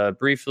it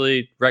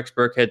briefly. Rex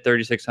Burkhead,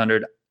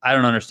 3,600. I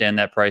don't understand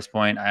that price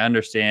point. I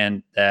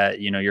understand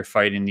that, you're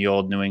fighting the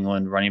old New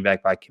England running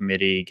back by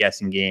committee,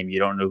 guessing game. You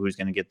don't know who's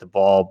going to get the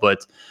ball.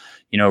 But,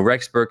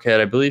 Rex Burkhead,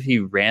 I believe he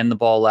ran the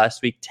ball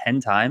last week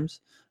 10 times,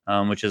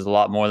 which is a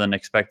lot more than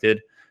expected.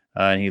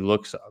 And he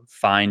looks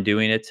fine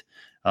doing it.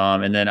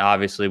 And then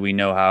obviously we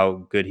know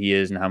how good he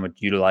is and how much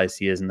utilized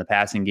he is in the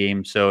passing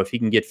game. So if he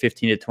can get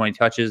 15 to 20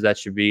 touches, that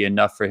should be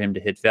enough for him to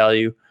hit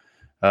value.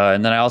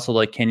 And then I also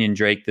like Kenyon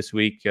Drake this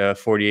week,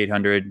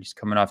 4,800. He's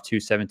coming off 2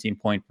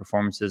 17-point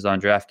performances on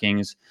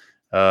DraftKings,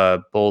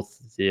 both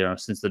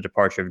since the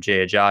departure of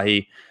Jay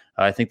Ajayi.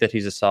 I think that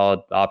he's a solid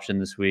option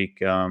this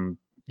week,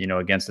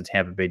 against the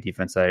Tampa Bay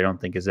defense that I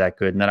don't think is that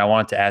good. And then I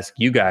wanted to ask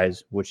you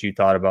guys what you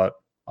thought about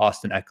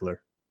Austin Eckler.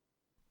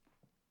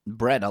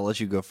 Brett, I'll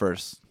let you go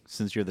first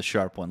since you're the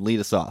sharp one.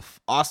 Lead us off.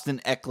 Austin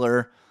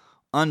Eckler,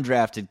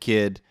 undrafted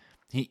kid.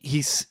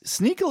 He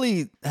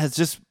sneakily has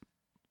just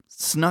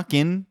snuck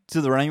in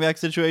to the running back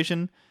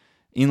situation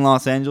in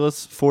Los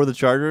Angeles for the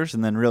Chargers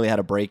and then really had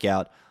a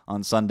breakout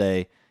on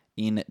Sunday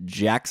in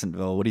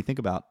Jacksonville. What do you think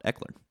about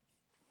Eckler?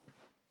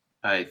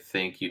 I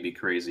think you'd be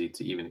crazy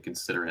to even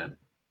consider him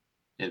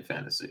in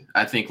fantasy.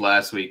 I think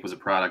last week was a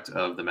product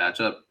of the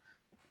matchup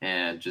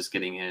and just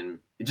getting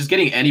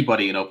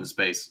anybody in open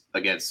space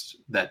against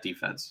that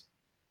defense.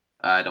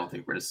 I don't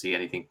think we're going to see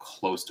anything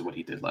close to what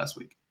he did last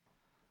week.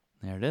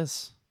 There it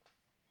is.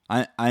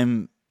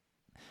 I'm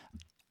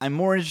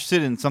more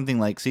interested in something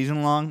like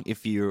season long.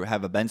 If you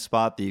have a bench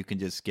spot that you can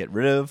just get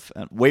rid of,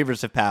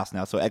 waivers have passed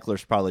now, so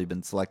Eckler's probably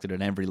been selected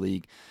in every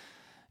league,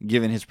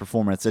 given his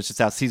performance. That's just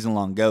how season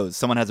long goes.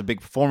 Someone has a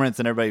big performance,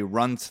 and everybody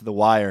runs to the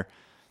wire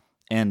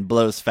and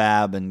blows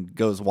fab and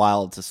goes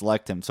wild to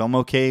select him. So I'm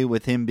okay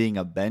with him being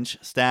a bench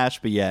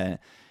stash, but yeah,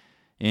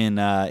 in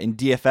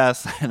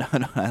DFS, I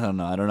don't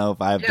know. I don't know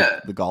if I have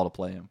the gall to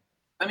play him.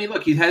 I mean,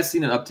 look, he has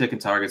seen an uptick in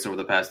targets over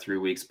the past 3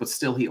 weeks, but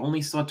still, he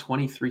only saw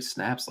 23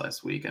 snaps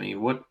last week. I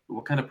mean, what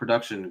kind of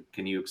production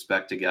can you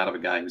expect to get out of a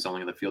guy who's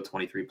only on the field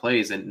 23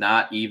 plays and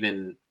not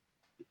even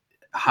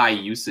high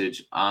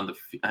usage on the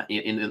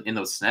in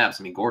those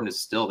snaps? I mean, Gordon is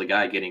still the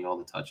guy getting all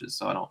the touches,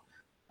 so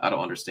I don't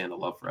understand the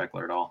love for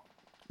Eckler at all.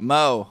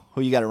 Mo,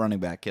 who you got at running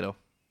back, kiddo?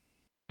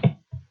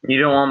 You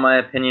don't want my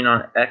opinion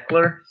on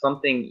Eckler?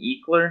 Something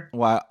Eckler?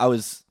 Well, I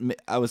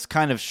was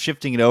kind of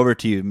shifting it over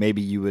to you.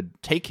 Maybe you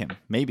would take him.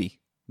 Maybe.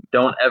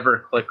 Don't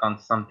ever click on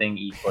something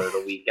Eckler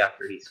the week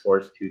after he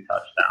scores 2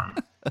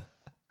 touchdowns.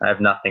 I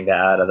have nothing to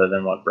add other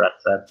than what Brett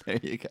said. There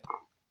you go.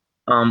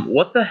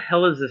 What the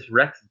hell is this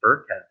Rex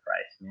Burkhead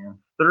price, man?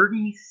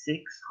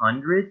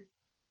 3,600?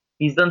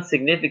 he's done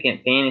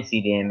significant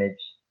fantasy damage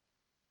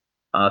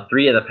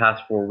 3 of the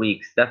past 4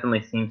 weeks.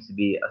 Definitely seems to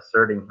be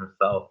asserting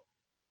himself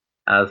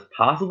as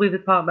possibly the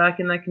top back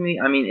in that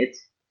committee. I mean,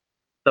 it's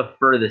the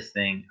furthest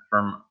thing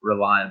from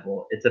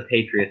reliable. It's a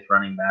Patriots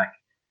running back.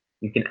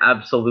 You can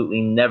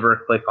absolutely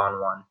never click on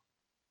one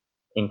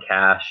in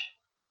cash.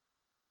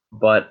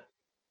 But,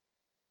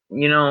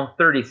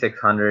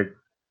 3,600.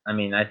 I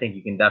mean, I think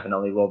you can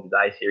definitely roll the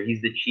dice here.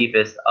 He's the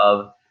cheapest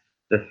of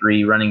the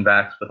 3 running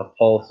backs with a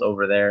pulse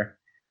over there.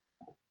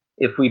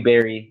 If we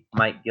bury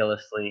Mike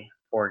Gillislee,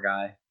 poor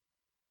guy.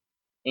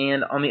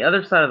 And on the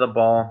other side of the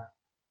ball,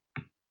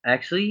 I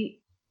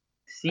actually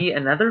see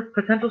another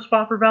potential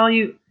spot for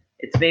value.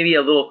 It's maybe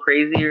a little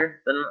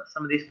crazier than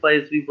some of these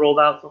plays we've rolled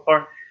out so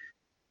far.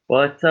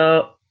 But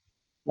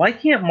why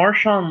can't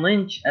Marshawn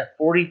Lynch at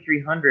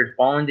 4,300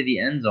 fall into the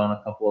end zone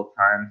a couple of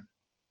times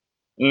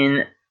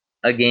in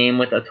a game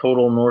with a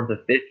total north of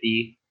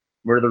 50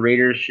 where the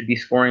Raiders should be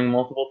scoring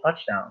multiple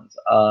touchdowns?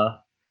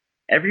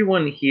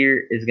 Everyone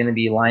here is going to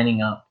be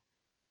lining up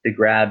to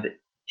grab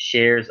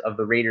shares of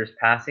the Raiders'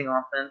 passing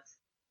offense,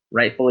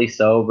 rightfully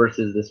so,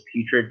 versus this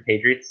putrid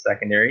Patriots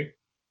secondary.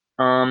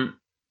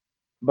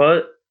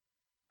 But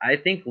I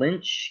think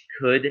Lynch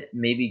could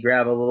maybe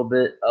grab a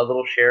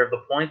little share of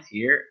the points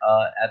here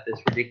at this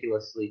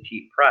ridiculously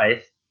cheap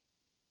price,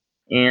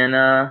 and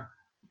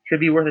could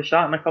be worth a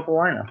shot in a couple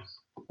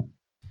lineups.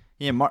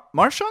 Yeah,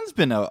 Marshawn's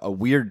been a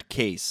weird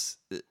case.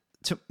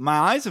 My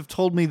eyes have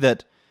told me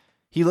that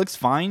he looks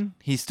fine.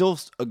 He's still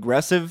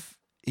aggressive.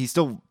 He's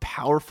still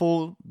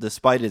powerful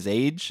despite his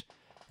age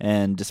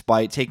and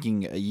despite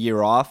taking a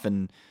year off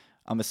and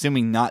I'm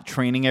assuming not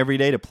training every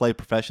day to play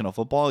professional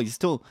football. He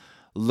still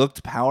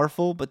looked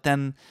powerful, but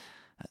then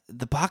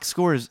the box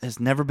score has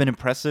never been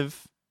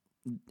impressive.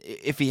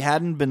 If he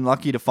hadn't been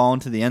lucky to fall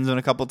into the end zone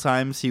a couple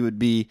times, he would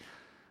be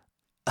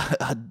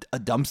a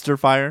dumpster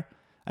fire.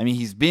 I mean,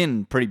 he's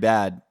been pretty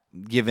bad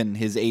given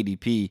his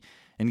ADP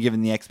and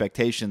given the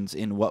expectations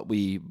in what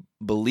we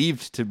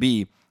believed to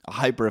be a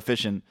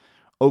hyper-efficient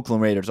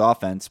Oakland Raiders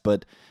offense,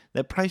 but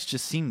that price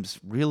just seems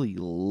really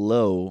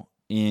low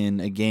in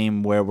a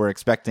game where we're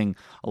expecting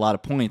a lot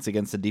of points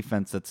against a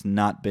defense that's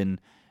not been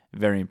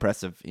very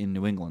impressive in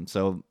New England.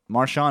 So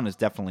Marshawn is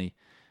definitely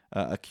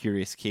a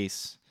curious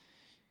case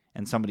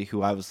and somebody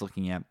who I was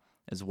looking at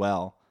as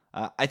well.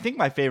 I think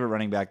my favorite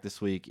running back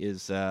this week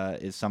is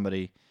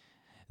somebody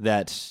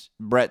that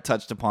Brett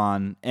touched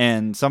upon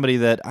and somebody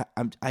that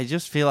I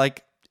just feel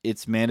like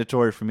it's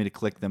mandatory for me to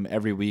click them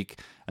every week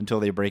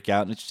until they break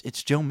out. And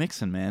it's Joe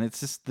Mixon, man.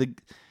 It's just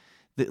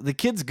the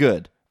kid's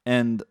good,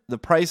 and the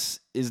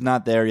price is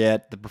not there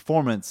yet. The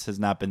performance has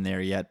not been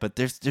there yet. But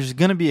there's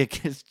gonna be a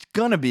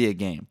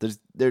game.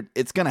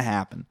 It's gonna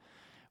happen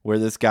where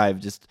this guy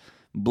just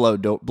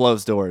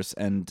blows doors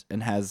and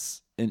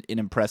has an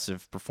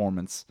impressive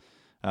performance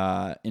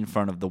in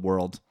front of the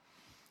world.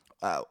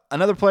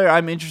 Another player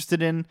I'm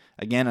interested in,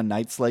 again, a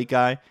night slate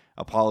guy.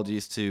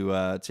 Apologies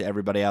to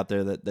everybody out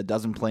there that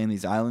doesn't play in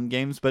these island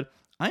games, but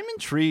I'm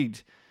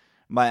intrigued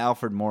by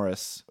Alfred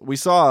Morris. We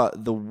saw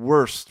the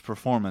worst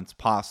performance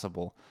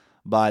possible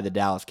by the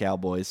Dallas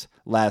Cowboys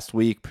last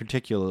week,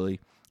 particularly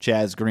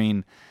Chaz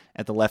Green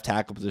at the left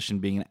tackle position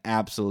being an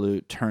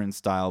absolute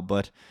turnstile,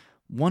 but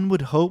one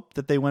would hope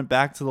that they went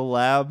back to the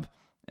lab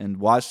and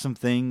watched some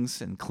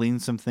things and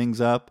cleaned some things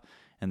up,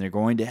 and they're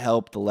going to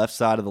help the left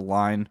side of the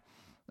line.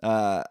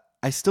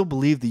 I still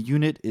believe the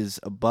unit is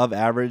above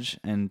average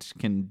and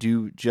can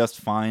do just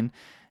fine.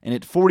 And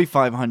at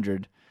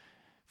 4,500,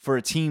 for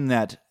a team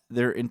that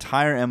their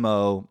entire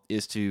MO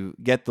is to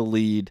get the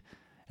lead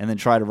and then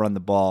try to run the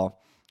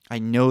ball, I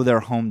know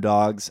they're home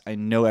dogs. I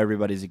know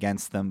everybody's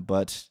against them,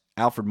 but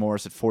Alfred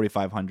Morris at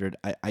 4,500,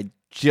 I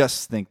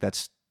just think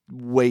that's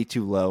way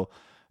too low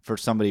for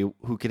somebody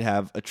who could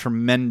have a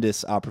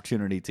tremendous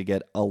opportunity to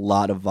get a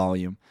lot of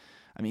volume.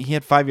 I mean, he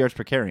had 5 yards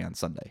per carry on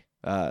Sunday.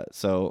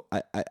 So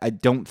I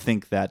don't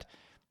think that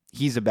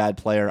he's a bad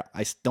player.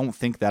 I don't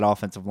think that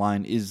offensive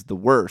line is the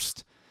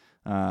worst.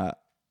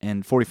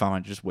 And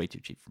 4,500 is just way too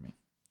cheap for me.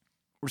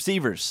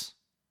 Receivers.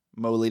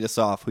 Mo, lead us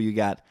off. Who you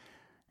got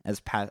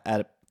as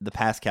at the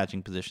pass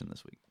catching position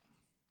this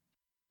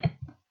week?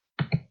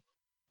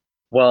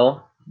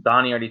 Well,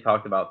 Donnie already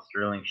talked about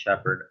Sterling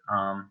Shepard.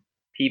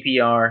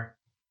 PPR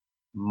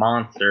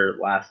monster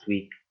last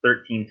week,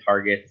 13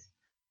 targets.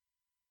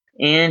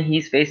 And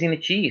he's facing the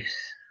Chiefs,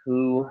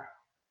 who,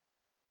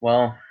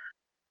 well,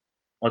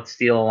 let's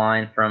steal a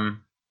line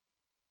from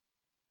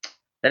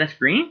Dennis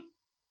Green.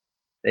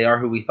 They are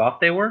who we thought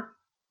they were.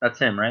 That's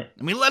him, right?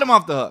 And we let him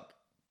off the hook.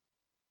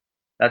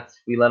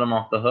 We let him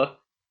off the hook.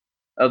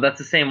 Oh, that's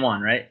the same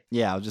one, right?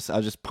 Yeah, I was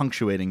just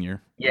punctuating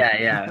your.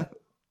 Yeah.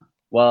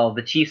 Well,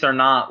 the Chiefs are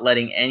not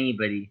letting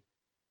anybody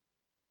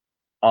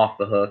off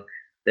the hook.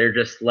 They're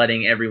just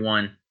letting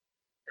everyone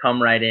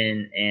come right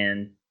in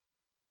and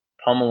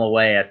pummel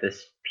away at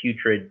this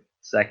putrid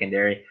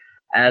secondary,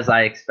 as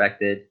I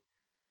expected,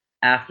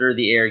 after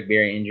the Eric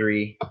Berry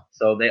injury.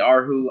 So they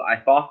are who I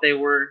thought they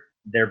were.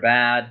 They're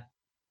bad,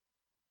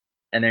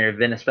 and they've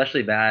been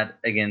especially bad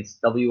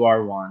against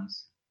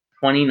WR1s.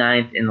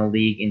 29th in the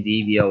league in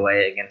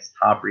DVOA against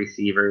top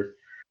receivers.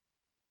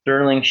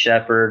 Sterling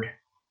Shepard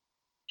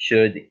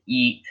should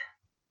eat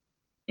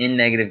in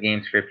negative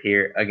game script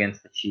here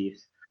against the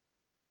Chiefs.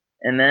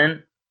 And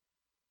then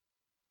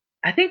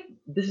I think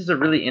this is a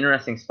really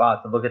interesting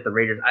spot to look at the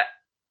Raiders.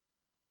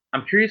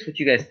 I'm curious what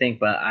you guys think,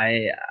 but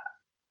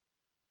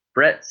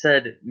Brett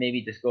said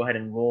maybe just go ahead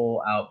and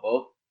roll out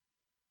both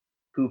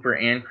Cooper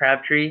and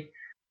Crabtree.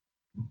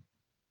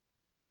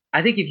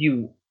 I think if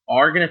you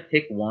are going to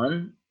pick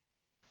one,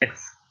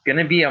 it's going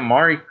to be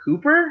Amari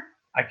Cooper.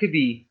 I could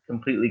be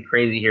completely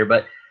crazy here,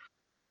 but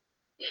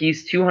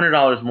he's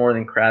 $200 more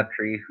than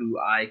Crabtree, who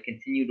I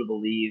continue to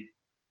believe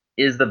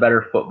is the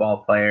better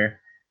football player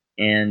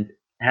and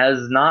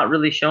has not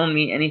really shown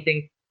me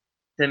anything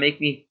to make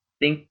me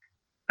think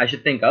I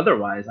should think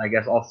otherwise, I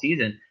guess, all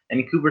season. I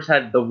mean, Cooper's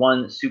had the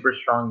one super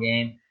strong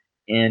game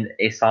and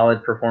a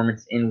solid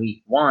performance in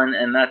week 1,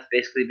 and that's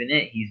basically been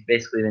it. He's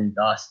basically been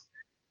dust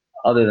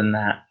other than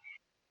that.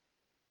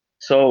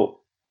 So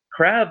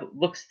Crab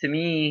looks to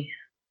me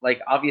like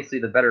obviously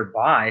the better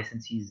buy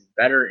since he's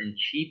better and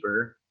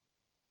cheaper.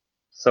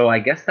 So I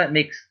guess that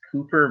makes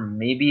Cooper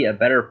maybe a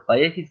better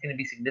play if he's going to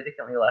be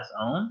significantly less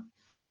owned.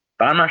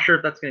 But I'm not sure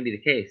if that's going to be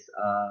the case.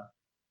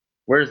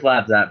 Where's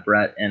Labs at,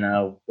 Brett?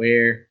 And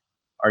where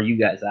are you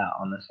guys at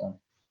on this one?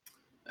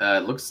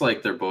 It looks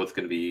like they're both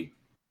going to be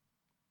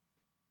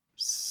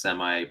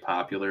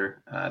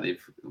semi-popular.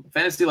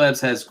 Fantasy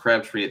Labs has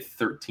Crabtree at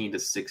 13 to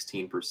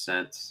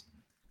 16%,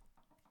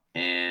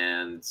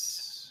 and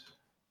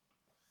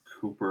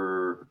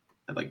Cooper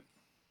at like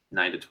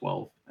 9 to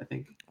 12, I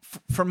think.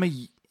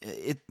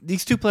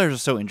 These two players are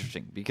so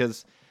interesting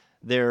because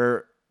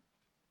they're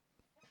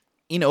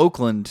in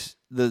Oakland.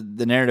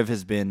 The narrative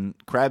has been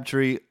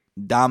Crabtree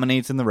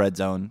dominates in the red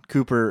zone.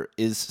 Cooper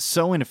is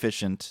so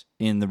inefficient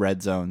in the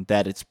red zone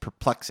that it's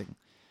perplexing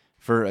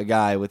for a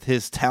guy with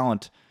his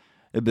talent,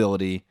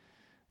 ability,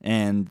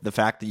 and the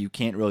fact that you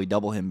can't really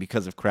double him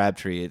because of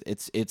Crabtree.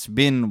 It's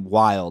been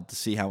wild to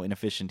see how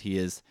inefficient he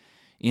is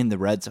in the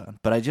red zone.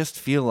 But I just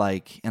feel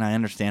like, and I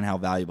understand how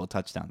valuable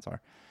touchdowns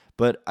are,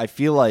 but I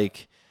feel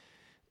like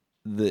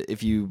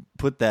if you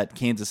put that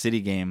Kansas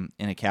City game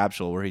in a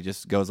capsule where he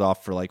just goes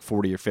off for like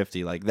 40 or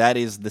 50, like that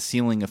is the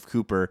ceiling of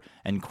Cooper,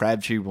 and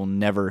Crabtree will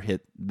never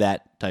hit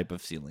that type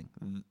of ceiling,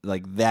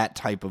 like that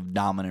type of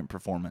dominant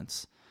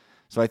performance.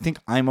 So I think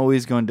I'm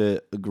always going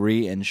to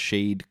agree and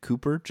shade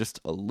Cooper just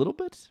a little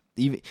bit.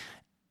 Even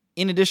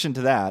in addition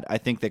to that, I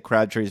think that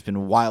Crabtree has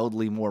been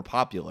wildly more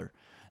popular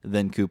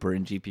than Cooper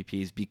in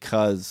GPPs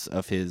because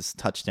of his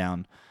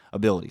touchdown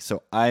ability.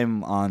 So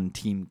I'm on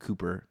Team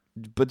Cooper,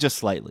 but just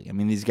slightly. I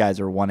mean, these guys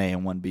are 1A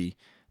and 1B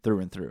through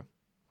and through.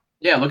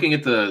 Yeah, looking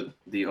at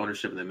the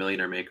ownership of the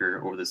Millionaire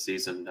Maker over the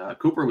season,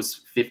 Cooper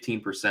was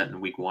 15%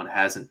 in week 1,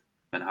 hasn't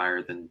been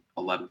higher than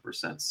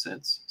 11%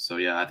 since. So,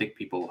 yeah, I think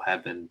people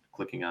have been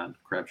clicking on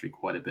Crabtree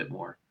quite a bit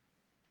more.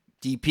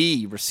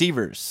 DP,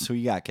 receivers. Who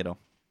you got, kiddo?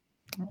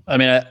 I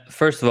mean,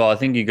 first of all, I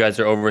think you guys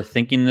are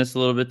overthinking this a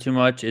little bit too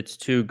much. It's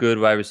two good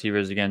wide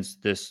receivers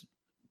against this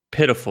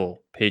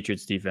pitiful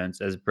Patriots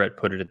defense, as Brett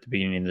put it at the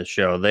beginning of the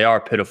show. They are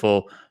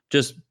pitiful.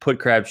 Just put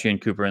Crabtree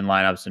and Cooper in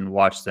lineups and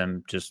watch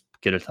them just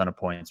get a ton of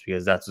points,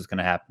 because that's what's going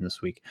to happen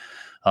this week.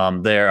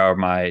 There are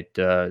my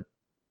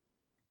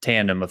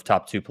tandem of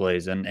top 2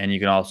 plays, and you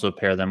can also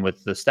pair them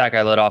with the stack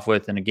I led off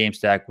with and a game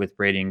stack with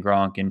Brady and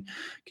Gronk and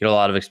get a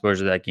lot of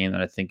exposure to that game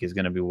that I think is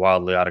going to be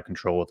wildly out of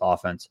control with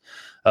offense.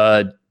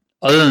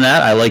 Other than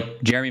that, I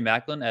like Jeremy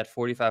Maclin at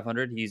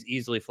 4,500. He's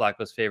easily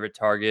Flacco's favorite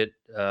target.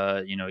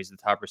 He's the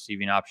top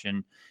receiving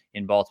option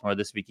in Baltimore.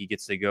 This week he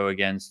gets to go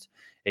against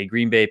a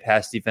Green Bay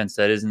pass defense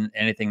that isn't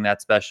anything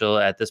that special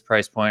at this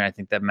price point. I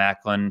think that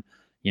Maclin,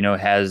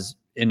 has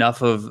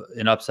enough of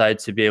an upside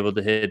to be able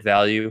to hit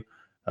value.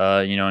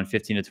 And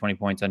 15 to 20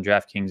 points on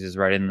DraftKings is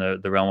right in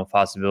the realm of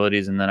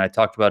possibilities. And then I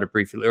talked about it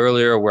briefly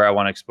earlier where I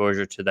want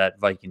exposure to that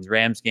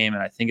Vikings-Rams game,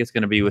 and I think it's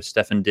going to be with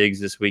Stefon Diggs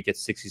this week at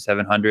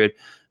 6,700.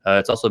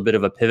 It's also a bit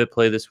of a pivot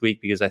play this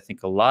week because I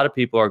think a lot of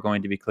people are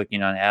going to be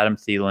clicking on Adam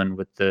Thielen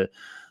with the,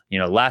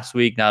 last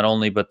week not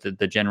only, but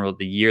the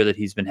year that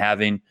he's been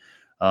having.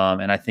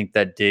 And I think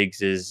that Diggs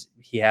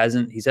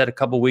he's had a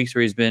couple weeks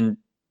where he's been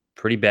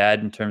pretty bad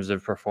in terms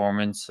of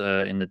performance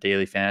in the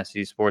daily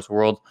fantasy sports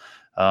world.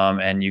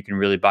 And you can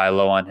really buy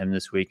low on him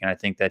this week. And I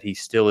think that he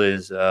still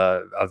is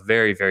a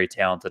very, very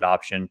talented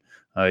option.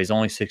 He's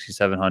only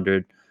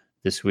 6,700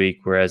 this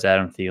week, whereas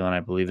Adam Thielen, I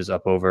believe, is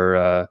up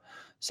over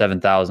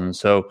 7,000.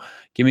 So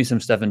give me some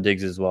Stefon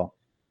Diggs as well.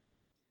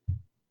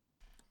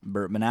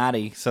 Bert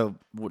Minotti. So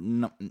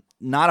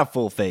not a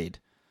full fade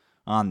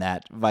on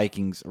that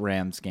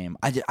Vikings-Rams game.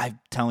 I'm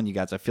telling you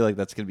guys, I feel like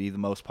that's going to be the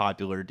most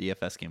popular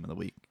DFS game of the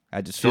week.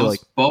 I just feel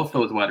like both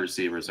those wide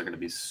receivers are going to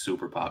be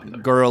super popular.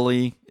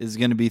 Gurley is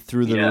going to be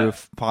through the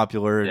roof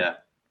popular.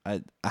 Yeah.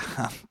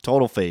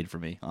 Total fade for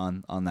me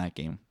on that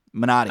game.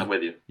 Minotti, I'm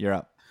with you. You're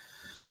up.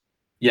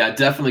 Yeah,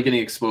 definitely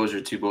getting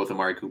exposure to both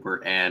Amari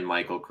Cooper and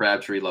Michael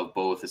Crabtree. Love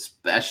both,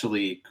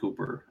 especially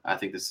Cooper. I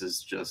think this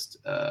is just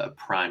a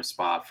prime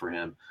spot for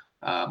him.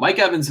 Mike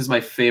Evans is my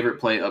favorite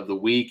play of the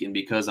week, and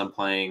because I'm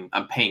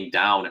paying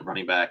down at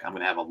running back, I'm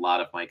going to have a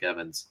lot of Mike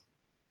Evans.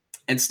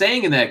 And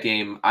staying in that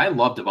game, I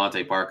love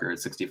Devontae Parker at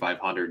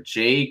 6,500.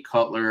 Jay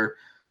Cutler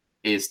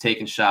is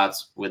taking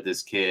shots with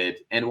this kid,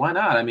 and why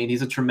not? I mean,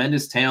 he's a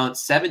tremendous talent.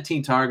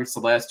 17 targets the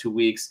last 2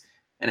 weeks,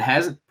 and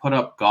hasn't put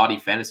up gaudy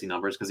fantasy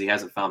numbers because he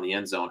hasn't found the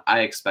end zone.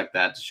 I expect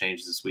that to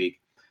change this week.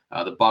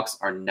 The Bucs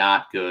are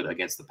not good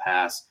against the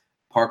pass.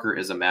 Parker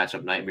is a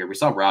matchup nightmare. We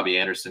saw Robbie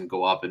Anderson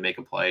go up and make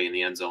a play in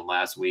the end zone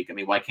last week. I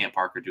mean, why can't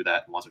Parker do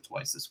that once or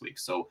twice this week?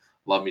 So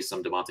love me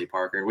some Devontae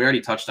Parker. And we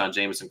already touched on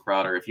Jamison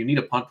Crowder. If you need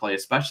a punt play,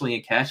 especially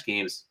in cash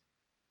games,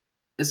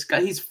 this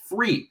guy, he's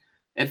free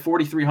at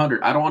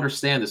 4,300. I don't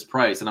understand this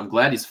price, and I'm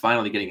glad he's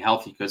finally getting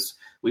healthy because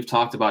we've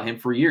talked about him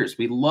for years.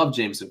 We love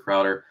Jamison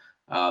Crowder.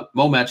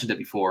 Mo mentioned it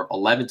before.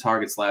 11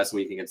 targets last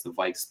week against the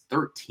Vikes,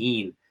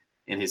 13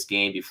 in his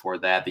game before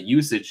that. The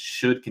usage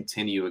should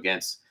continue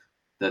against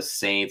the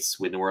Saints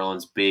with New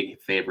Orleans big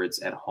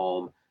favorites at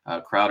home.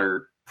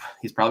 Crowder,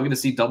 he's probably going to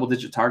see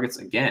double-digit targets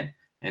again,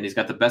 and he's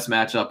got the best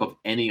matchup of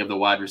any of the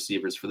wide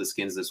receivers for the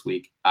Skins this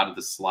week out of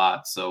the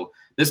slot. So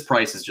this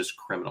price is just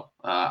criminal.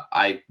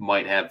 I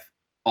might have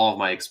all of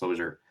my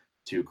exposure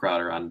to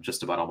Crowder on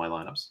just about all my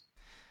lineups.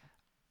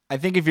 I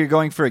think if you're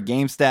going for a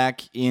game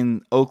stack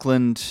in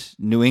Oakland,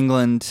 New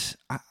England,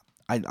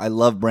 I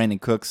love Brandon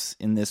Cooks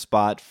in this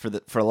spot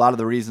for a lot of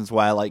the reasons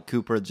why I like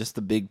Cooper, just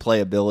the big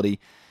playability.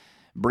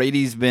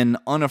 Brady's been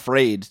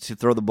unafraid to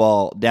throw the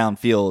ball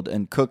downfield,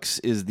 and Cooks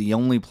is the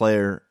only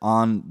player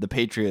on the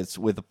Patriots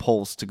with a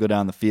pulse to go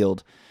down the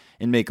field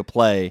and make a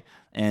play.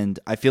 And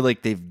I feel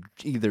like they've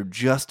either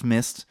just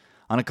missed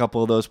on a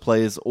couple of those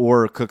plays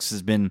or Cooks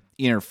has been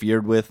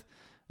interfered with.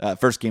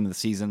 First game of the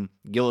season,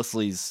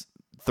 Gillislee's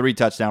 3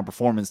 touchdown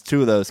performance,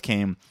 2 of those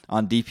came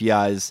on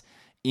DPIs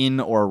in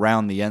or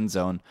around the end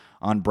zone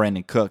on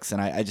Brandon Cooks.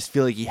 And I just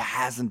feel like he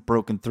hasn't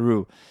broken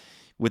through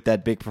with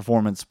that big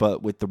performance,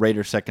 but with the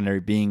Raiders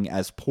secondary being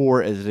as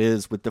poor as it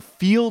is, with the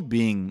field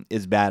being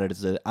as bad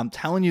as it is, I'm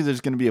telling you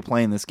there's going to be a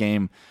play in this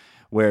game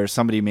where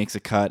somebody makes a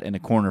cut and a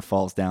corner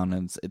falls down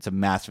and it's a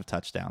massive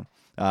touchdown.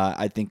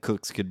 I think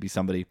Cooks could be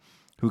somebody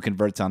who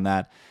converts on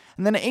that.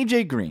 And then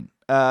AJ Green.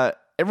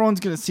 Everyone's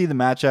going to see the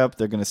matchup.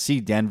 They're going to see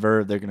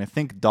Denver. They're going to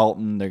think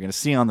Dalton. They're going to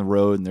see on the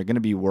road, and they're going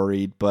to be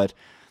worried. But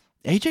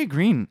AJ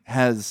Green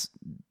has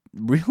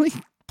really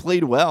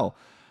played well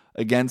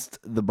against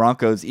the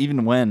Broncos,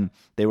 even when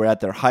they were at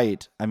their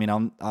height. I mean,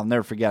 I'll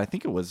never forget. I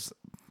think it was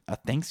a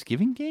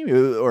Thanksgiving game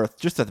or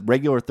just a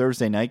regular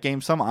Thursday night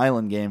game, some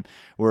island game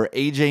where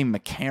AJ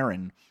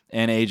McCarron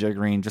and AJ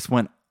Green just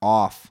went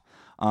off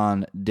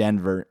on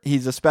Denver.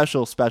 He's a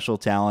special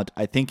talent.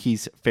 I think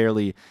he's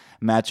fairly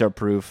matchup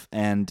proof.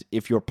 And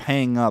if you're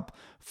paying up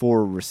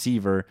for a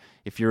receiver,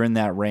 if you're in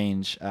that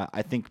range,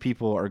 I think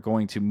people are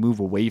going to move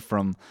away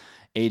from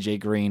AJ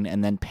Green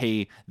and then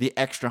pay the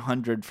extra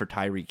 100 for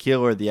Tyreek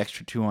Hill or the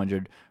extra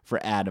 200 for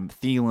Adam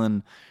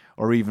Thielen,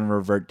 or even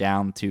revert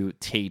down to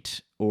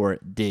Tate or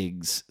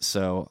Diggs.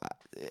 So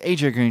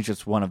AJ Green is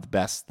just one of the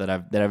best that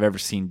I've ever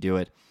seen do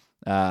it,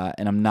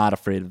 and I'm not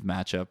afraid of the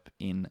matchup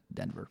in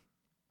Denver.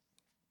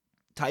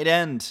 Tight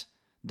end.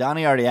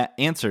 Donnie already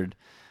answered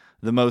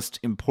the most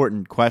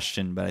important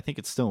question, but I think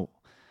it's still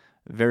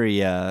very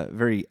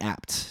very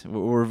apt.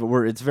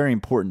 It's very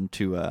important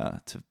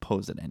to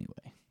pose it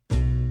anyway.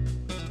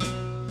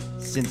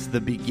 Since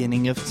the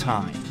beginning of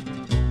time,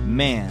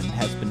 man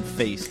has been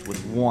faced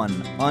with one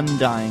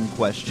undying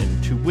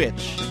question to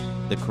which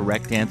the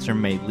correct answer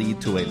may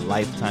lead to a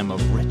lifetime of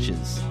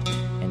riches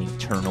and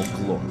eternal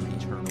glory.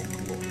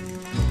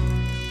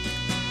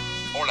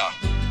 Hola,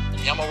 me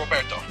llamo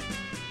Roberto.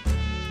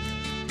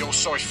 Yo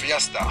soy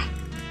Fiesta.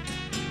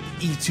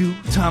 Y tú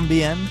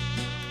también.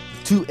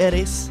 Tú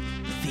eres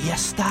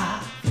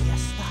Fiesta.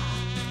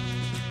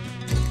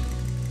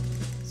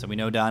 So we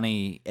know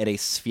Donnie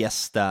eres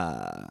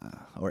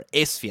Fiesta, or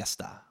es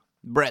Fiesta.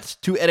 Brett,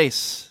 tú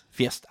eres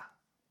Fiesta.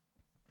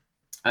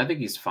 I think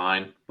he's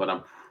fine, but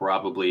I'm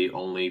probably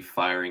only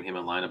firing him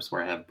in lineups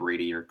where I have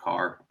Brady or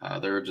Carr.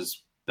 There are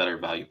just better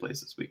value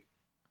plays this week.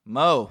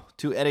 Mo,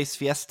 tú eres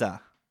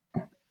Fiesta.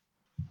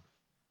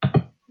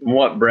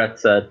 What Brett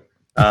said.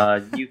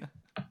 I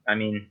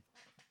mean,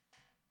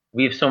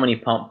 we have so many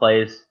pump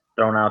plays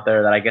thrown out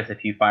there that I guess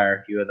if you fire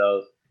a few of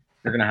those,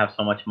 you're going to have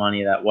so much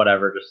money that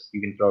whatever, just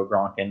you can throw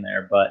Gronk in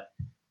there. But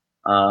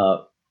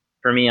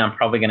for me, I'm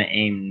probably going to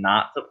aim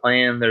not to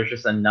play him. There's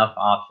just enough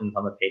options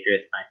on the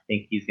Patriots, and I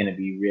think he's going to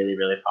be really,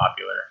 really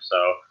popular. So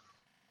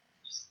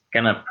just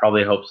going to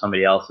probably hope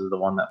somebody else is the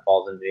one that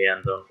falls into the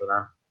end zone for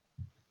them.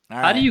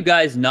 How do you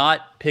guys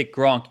not pick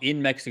Gronk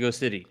in Mexico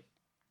City?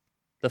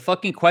 The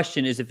fucking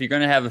question is if you're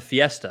going to have a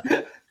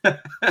fiesta.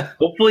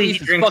 Hopefully he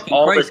Jesus drinks fucking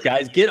all Christ, the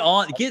guys. Get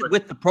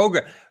with the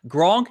program.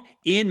 Gronk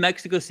in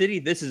Mexico City,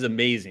 this is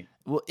amazing.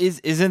 Well,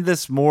 isn't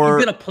this more...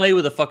 He's going to play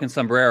with a fucking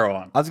sombrero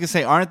on. I was going to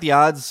say, aren't the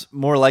odds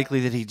more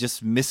likely that he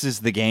just misses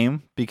the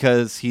game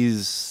because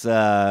he's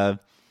 15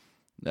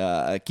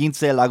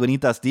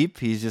 Lagunitas deep?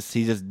 He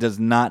just does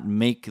not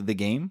make the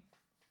game?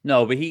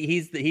 No, but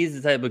he's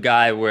the type of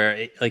guy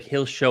where like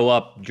he'll show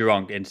up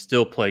drunk and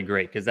still play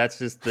great because that's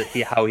just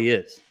how he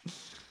is.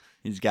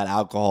 He's got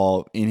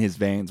alcohol in his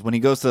veins. When he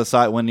goes to the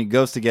side, when he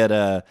goes to get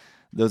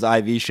those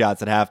IV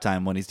shots at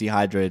halftime, when he's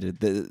dehydrated,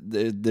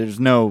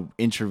 there's no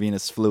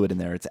intravenous fluid in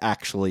there. It's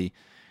actually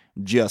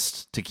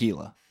just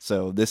tequila.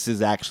 So this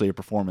is actually a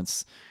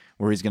performance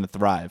where he's going to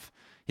thrive.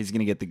 He's going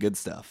to get the good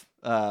stuff.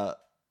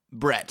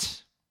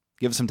 Brett,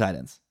 give us some tight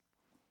ends.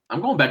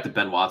 I'm going back to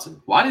Ben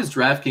Watson. Why does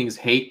DraftKings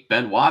hate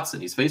Ben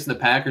Watson? He's facing the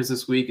Packers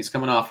this week. He's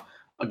coming off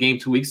a game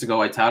 2 weeks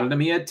ago. I touted him.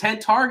 He had 10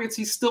 targets.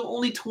 He's still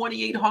only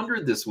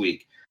 2,800 this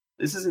week.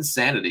 This is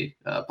insanity.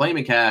 Play him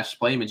in cash,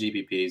 play him in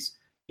GPPs.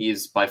 He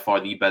is by far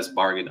the best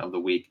bargain of the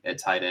week at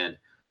tight end.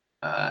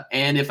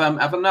 And if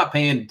I'm not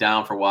paying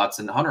down for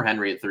Watson, Hunter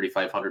Henry at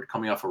 3,500,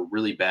 coming off a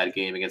really bad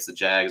game against the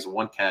Jags,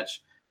 1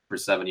 catch for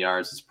 7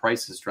 yards. His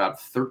price has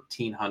dropped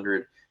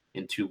 1,300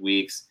 in 2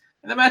 weeks.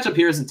 And the matchup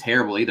here isn't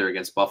terrible either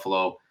against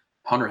Buffalo.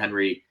 Hunter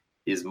Henry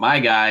is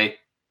my guy.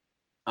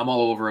 I'm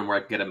all over him where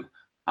I can get him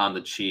on the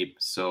cheap,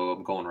 so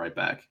I'm going right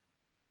back.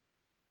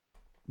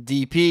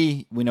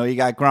 DP, we know you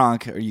got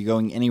Gronk. Are you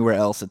going anywhere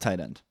else at tight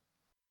end?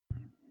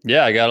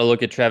 Yeah, I got to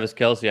look at Travis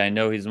Kelce. I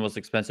know he's the most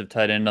expensive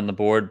tight end on the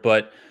board,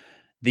 but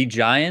the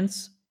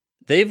Giants,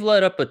 they've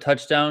let up a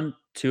touchdown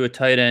to a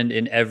tight end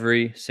in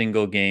every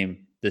single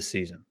game this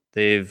season.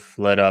 They've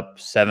let up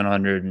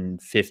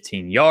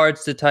 715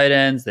 yards to tight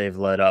ends. They've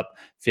let up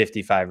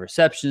 55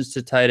 receptions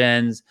to tight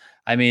ends.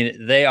 I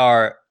mean, they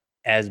are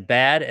as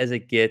bad as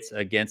it gets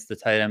against the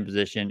tight end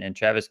position, and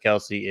Travis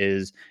Kelce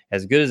is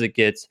as good as it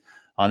gets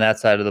on that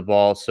side of the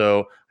ball.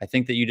 So I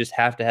think that you just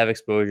have to have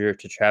exposure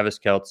to Travis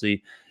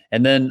Kelce.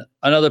 And then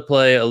another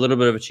play, a little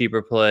bit of a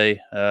cheaper play,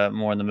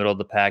 more in the middle of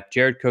the pack.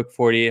 Jared Cook,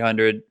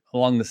 4,800,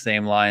 along the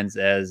same lines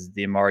as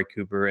the Amari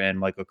Cooper and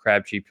Michael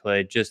Crabtree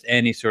play. Just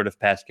any sort of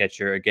pass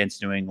catcher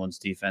against New England's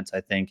defense,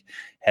 I think,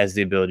 has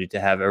the ability to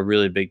have a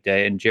really big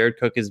day. And Jared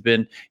Cook he's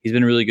been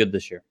really good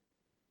this year.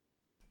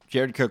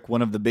 Jared Cook,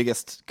 one of the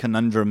biggest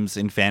conundrums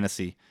in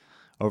fantasy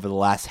over the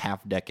last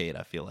half decade,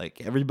 I feel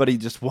like. Everybody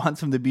just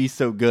wants him to be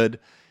so good.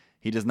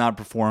 He does not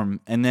perform.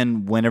 And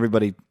then when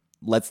everybody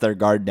lets their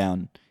guard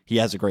down, he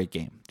has a great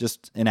game.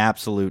 Just an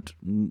absolute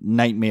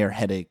nightmare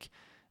headache,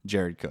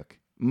 Jared Cook.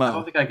 Mo. I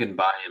don't think I can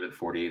buy him at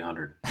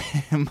 4,800.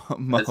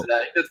 Mo. That's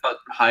the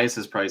highest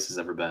his price has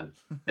ever been.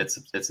 It's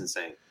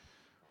insane.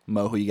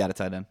 Mo, who you got at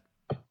tight end?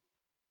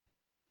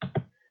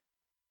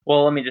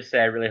 Well, let me just say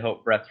I really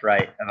hope Brett's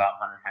right about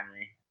Hunter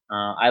Henry.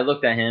 I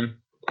looked at him.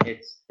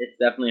 It's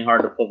definitely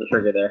hard to pull the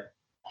trigger there,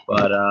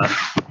 but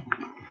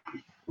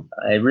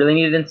I really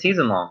need it in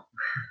season long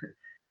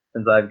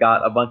since I've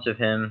got a bunch of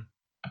him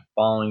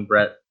following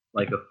Brett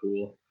like a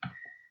fool.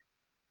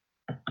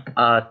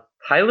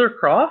 Tyler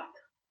Kroft,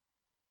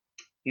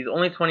 he's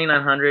only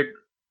 2,900.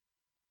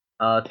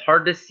 It's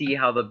hard to see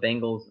how the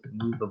Bengals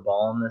move the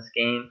ball in this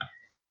game,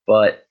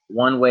 but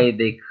one way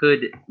they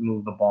could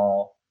move the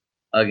ball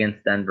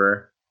against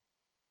Denver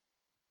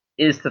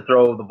is to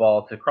throw the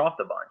ball to Kroft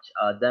a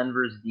bunch.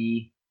 Denver's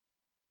D,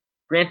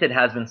 granted,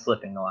 has been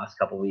slipping the last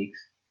couple weeks.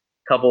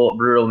 Couple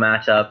brutal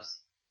matchups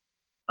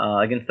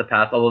against the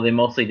Pats, although they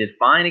mostly did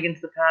fine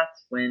against the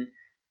Pats when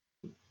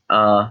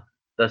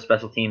the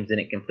special teams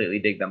didn't completely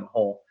dig them a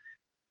hole.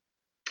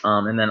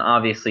 And then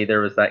obviously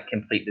there was that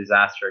complete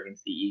disaster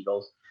against the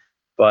Eagles.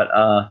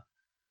 But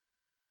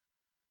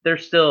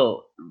there's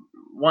still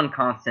one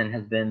constant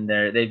has been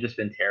there. They've just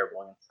been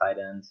terrible against tight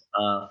ends.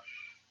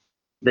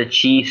 The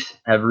Chiefs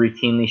have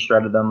routinely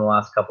shredded them the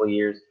last couple of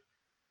years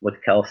with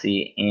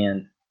Kelce,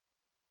 and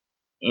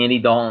Andy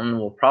Dalton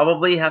will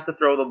probably have to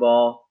throw the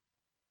ball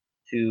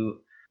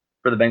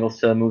for the Bengals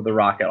to move the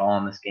rock at all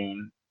in this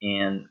game.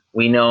 And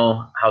we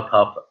know how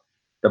tough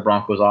the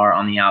Broncos are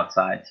on the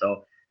outside.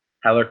 So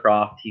Tyler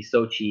Kroft, he's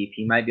so cheap.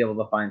 He might be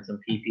able to find some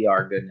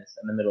PPR goodness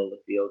in the middle of the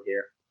field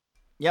here.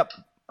 Yep.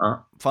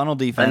 Funnel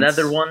defense.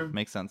 Another one.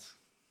 Makes sense.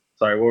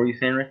 Sorry, what were you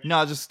saying, Rich?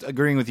 No, just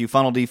agreeing with you.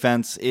 Funnel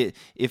defense.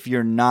 If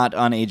you're not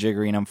on AJ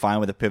Green, I'm fine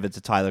with a pivot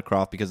to Tyler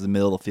Kroft because the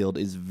middle of the field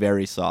is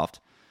very soft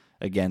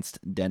against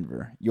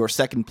Denver. Your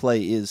second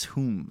play is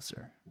whom,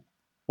 sir?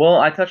 Well,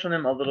 I touched on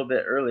him a little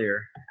bit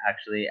earlier,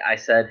 actually. I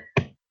said,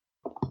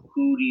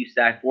 who do you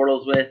stack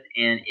Bortles with?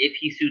 And if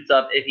he suits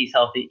up, if he's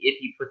healthy, if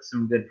he puts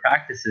some good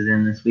practices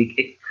in this week,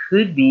 it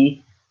could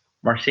be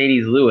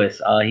Mercedes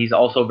Lewis. He's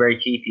also very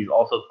cheap. He's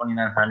also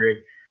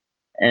 2,900.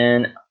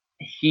 And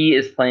he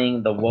is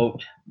playing the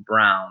Wout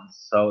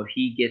Browns. So if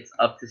he gets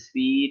up to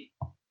speed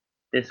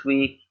this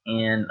week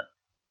and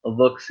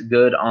looks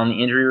good on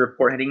the injury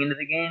report heading into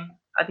the game,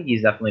 I think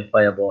he's definitely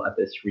playable at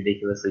this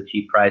ridiculously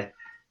cheap price.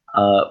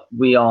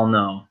 We all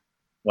know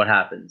what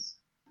happens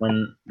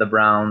when the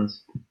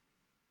Browns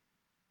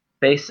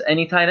face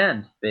any tight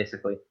end,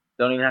 basically.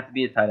 Don't even have to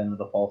be a tight end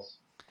with a pulse.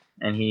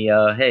 And he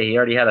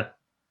already had a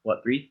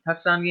 2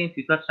 touchdown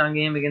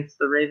game against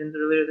the Ravens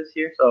earlier this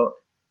year. So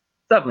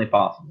it's definitely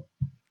possible.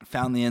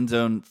 Found the end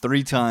zone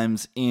 3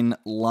 times in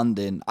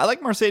London. I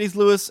like Mercedes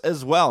Lewis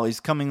as well. He's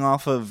coming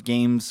off of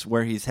games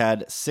where he's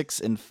had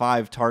 6 and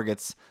 5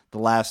 targets the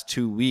last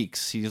 2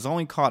 weeks. He's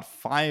only caught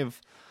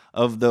 5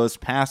 of those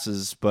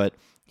passes, but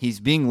he's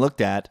being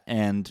looked at,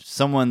 and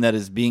someone that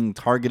is being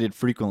targeted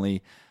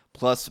frequently,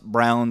 plus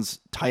Brown's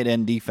tight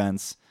end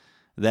defense,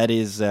 that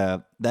is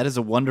a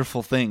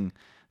wonderful thing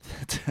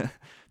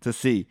to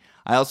see.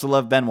 I also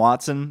love Ben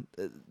Watson.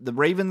 The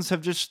Ravens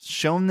have just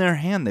shown their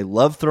hand. They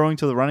love throwing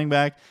to the running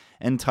back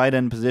and tight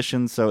end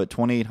position, so at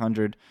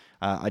 2,800,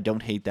 I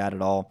don't hate that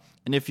at all.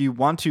 And if you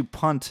want to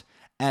punt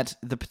at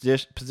the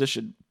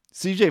position,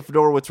 CJ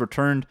Fedorowicz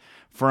returned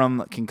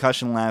from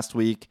concussion last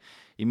week,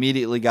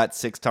 immediately got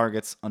 6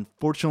 targets.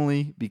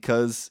 Unfortunately,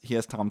 because he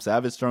has Tom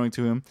Savage throwing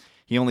to him,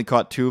 he only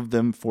caught 2 of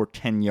them for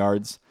 10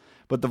 yards.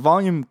 But the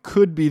volume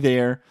could be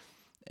there,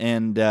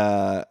 and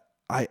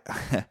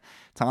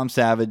Tom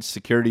Savage,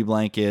 security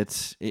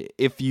blankets.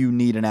 If you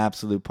need an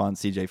absolute punt,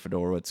 CJ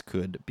Fedorowicz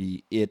could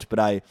be it. But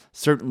I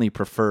certainly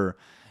prefer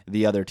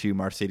the other 2,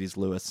 Mercedes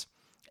Lewis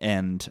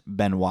and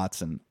Ben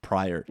Watson,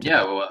 prior to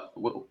that.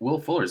 Well, Will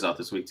Fuller's out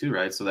this week too,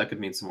 right? So that could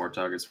mean some more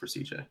targets for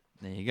CJ.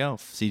 There you go.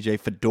 CJ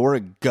Fedora,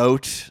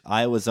 GOAT,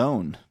 Iowa's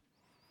own.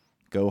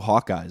 Go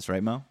Hawkeyes,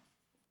 right, Mo?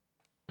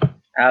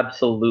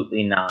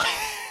 Absolutely not.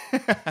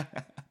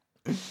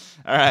 All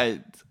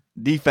right.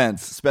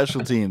 Defense,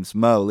 special teams.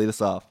 Mo, lead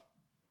us off.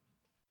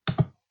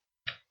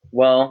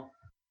 Well,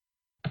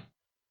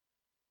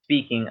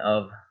 speaking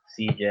of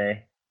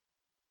CJ,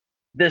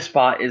 this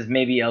spot is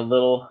maybe a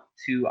little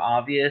too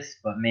obvious,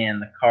 but man,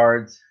 the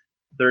Cards,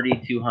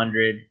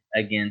 3,200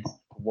 against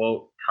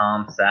quote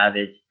Tom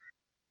Savage.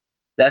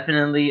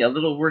 Definitely a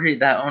little worried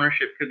that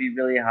ownership could be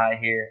really high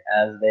here,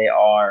 as they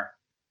are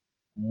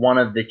one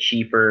of the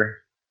cheaper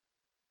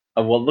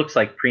of what looks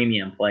like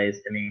premium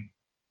plays to me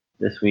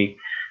this week.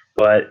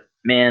 But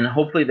man,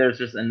 hopefully there's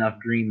just enough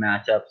green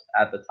matchups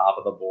at the top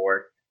of the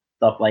board.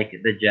 Stuff like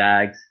the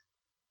Jags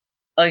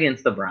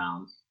against the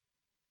Browns.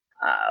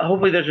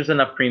 Hopefully there's just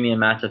enough premium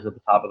matchups at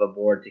the top of the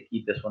board to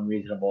keep this one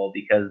reasonable,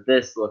 because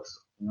this looks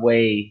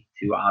way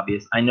too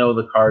obvious. I know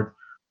the Cards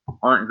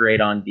aren't great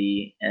on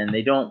D, and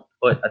they don't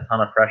put a ton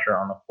of pressure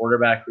on the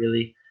quarterback,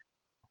 really.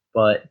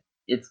 But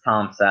it's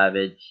Tom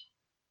Savage.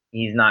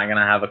 He's not going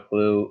to have a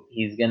clue.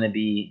 He's going to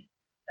be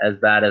as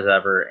bad as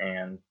ever,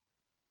 and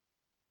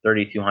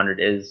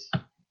 3,200 is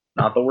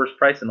not the worst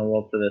price in the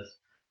world for this.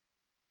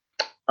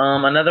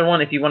 Another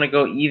one, if you want to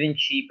go even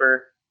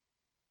cheaper,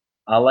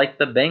 I like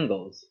the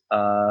Bengals.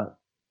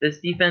 This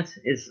defense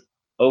is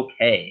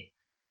okay.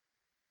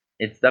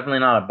 It's definitely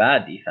not a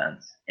bad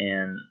defense.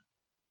 And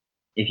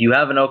if you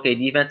have an okay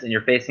defense and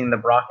you're facing the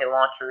rocket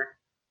launcher,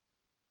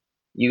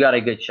 you got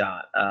a good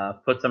shot.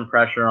 Put some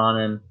pressure on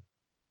him.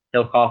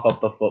 He'll cough up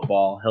the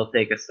football. He'll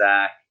take a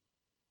sack.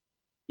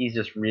 He's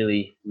just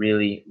really,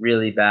 really,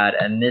 really bad.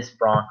 And this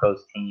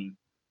Broncos team,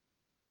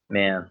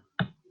 man,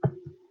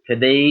 could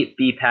they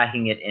be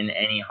packing it in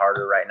any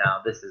harder right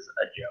now? This is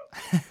a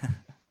joke.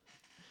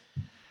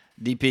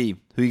 DP,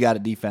 who you got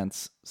at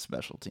defense,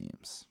 special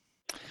teams?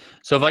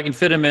 So if I can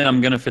fit them in, I'm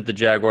going to fit the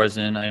Jaguars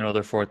in. I know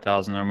they're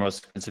 4,000, they're the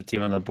most expensive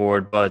team on the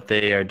board, but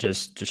they are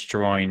just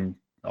destroying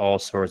all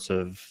sorts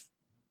of,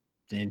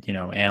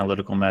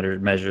 analytical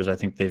measures. I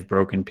think they've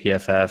broken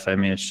PFF. I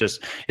mean,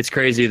 it's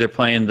crazy. They're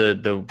playing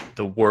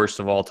the worst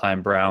of all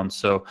time Browns.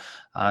 So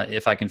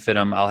if I can fit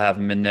them, I'll have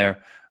them in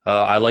there.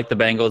 I like the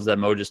Bengals that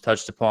Mo just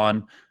touched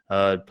upon,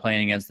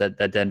 playing against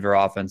that Denver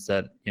offense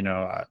that,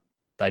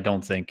 I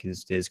don't think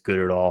is good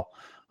at all.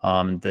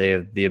 They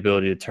have the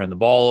ability to turn the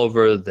ball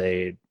over.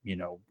 They,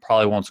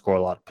 probably won't score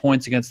a lot of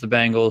points against the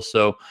Bengals.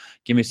 So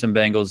give me some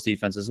Bengals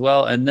defense as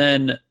well. And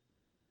then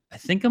I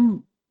think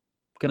I'm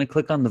going to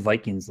click on the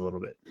Vikings a little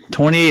bit.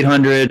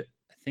 2,800.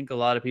 I think a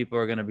lot of people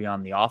are going to be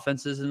on the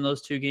offenses in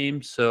those 2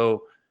 games.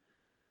 So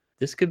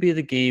this could be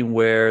the game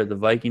where the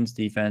Vikings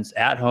defense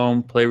at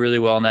home play really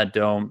well in that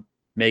dome,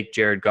 make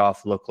Jared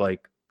Goff look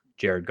like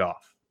Jared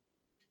Goff.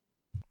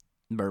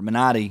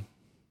 Minotti,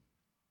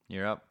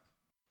 you're up.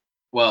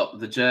 Well,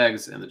 the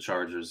Jags and the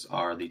Chargers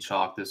are the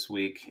chalk this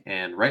week,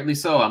 and rightly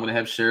so. I'm going to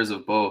have shares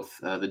of both.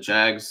 The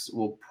Jags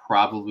will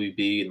probably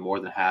be in more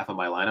than half of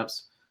my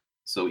lineups.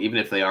 So even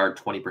if they are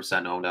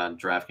 20% owned on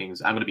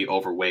DraftKings, I'm going to be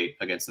overweight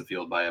against the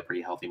field by a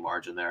pretty healthy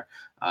margin there.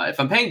 If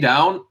I'm paying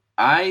down,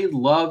 I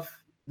love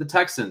the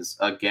Texans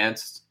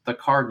against the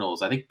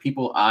Cardinals. I think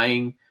people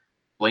eyeing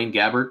Blaine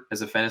Gabbert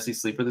as a fantasy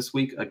sleeper this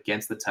week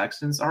against the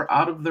Texans are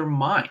out of their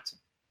mind.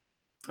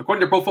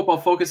 According to Pro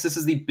Football Focus, this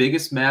is the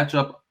biggest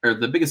matchup, or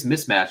the biggest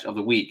mismatch of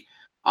the week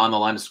on the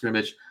line of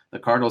scrimmage. The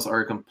Cardinals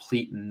are a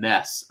complete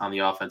mess on the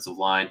offensive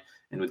line,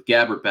 and with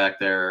Gabbert back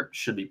there,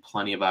 should be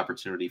plenty of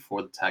opportunity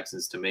for the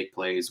Texans to make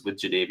plays with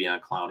Jadeveon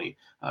Clowney.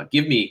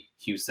 Give me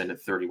Houston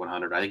at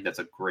 3,100. I think that's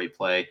a great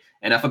play.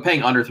 And if I'm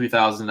paying under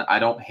 3,000, I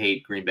don't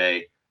hate Green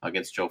Bay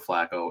against Joe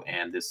Flacco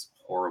and this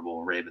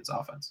horrible Ravens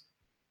offense.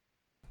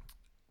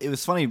 It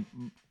was funny.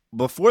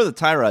 Before the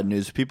Tyrod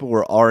news, people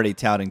were already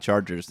touting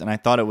Chargers, and I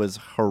thought it was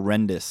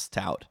horrendous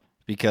tout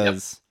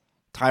because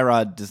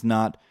Tyrod does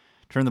not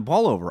turn the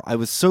ball over. I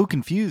was so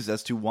confused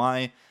as to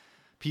why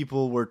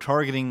people were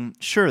targeting.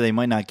 Sure, they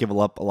might not give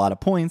up a lot of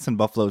points, and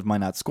Buffalo might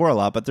not score a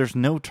lot, but there's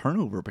no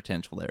turnover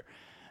potential there.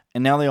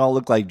 And now they all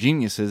look like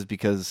geniuses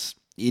because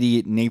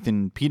idiot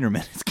Nathan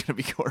Peterman is going to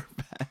be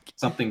quarterback.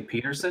 Something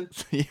Peterson?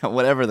 Yeah,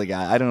 whatever the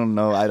guy. I don't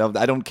know. I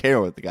don't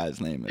care what the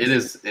guy's name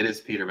is. It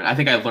is Peterman. I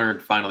think I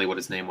learned finally what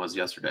his name was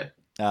yesterday.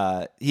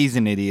 He's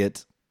an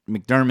idiot.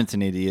 McDermott's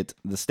an idiot.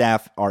 The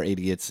staff are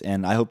idiots,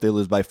 and I hope they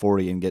lose by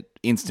 40 and get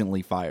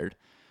instantly fired.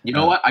 You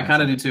know what? I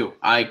kind of do too.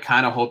 I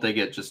kind of hope they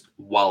get just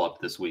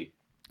walloped this week.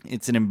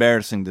 It's an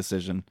embarrassing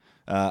decision.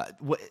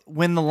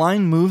 When the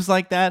line moves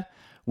like that,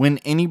 when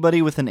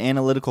anybody with an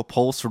analytical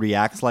pulse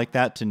reacts like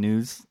that to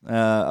news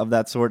of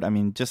that sort, I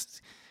mean,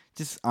 just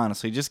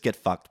honestly, just get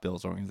fucked,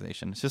 Bills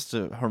organization. It's just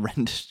a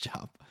horrendous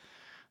job.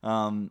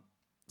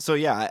 So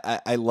yeah,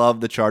 I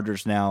love the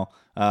Chargers now.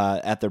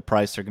 At their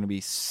price, they're going to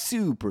be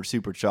super,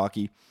 super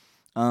chalky.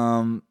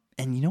 And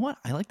you know what?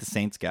 I like the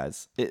Saints,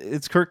 guys.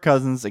 It's Kirk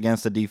Cousins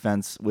against a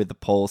defense with a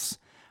pulse.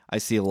 I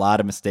see a lot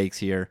of mistakes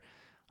here.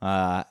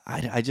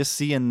 I just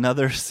see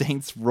another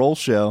Saints roll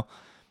show,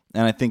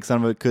 and I think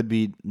some of it could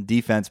be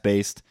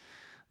defense-based.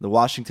 The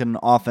Washington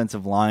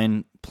offensive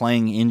line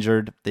playing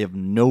injured. They have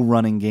no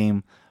running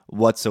game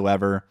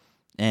whatsoever,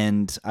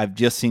 and I've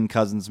just seen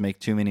Cousins make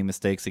too many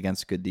mistakes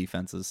against good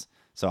defenses.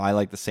 So I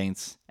like the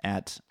Saints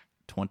at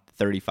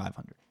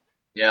 3,500.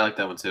 Yeah, I like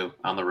that one too.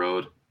 On the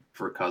road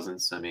for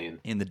Cousins. I mean,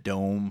 in the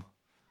dome.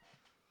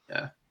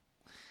 Yeah.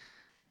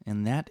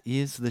 And that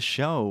is the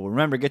show.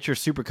 Remember, get your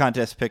super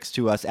contest picks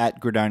to us at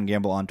Gridiron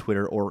Gamble on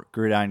Twitter or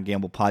Gridiron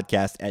Gamble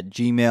Podcast at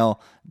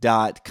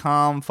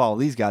gmail.com. Follow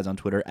these guys on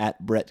Twitter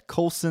at Brett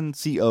Colson,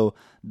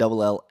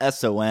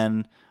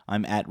 COLLSON.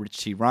 I'm at Rich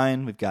T.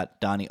 Ryan. We've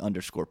got Donnie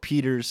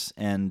 _Peters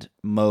and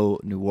Mo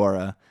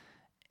Nuwara,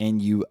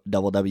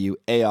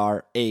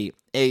 NUWWARAH.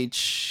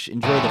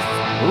 Enjoy the...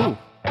 Ooh.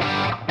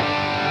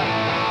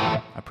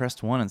 I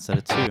pressed 1 instead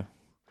of 2.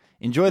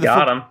 Enjoy the...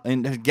 Got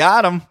him.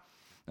 Got him.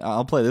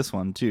 I'll play this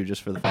one, too,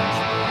 just for the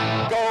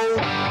fans. Go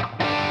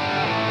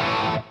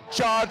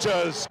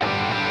Chargers.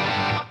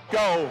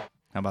 Go.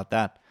 How about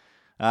that?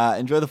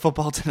 Enjoy the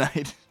football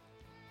tonight.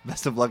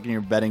 Best of luck in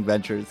your betting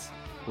ventures.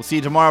 We'll see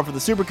you tomorrow for the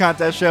Super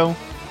Contest Show.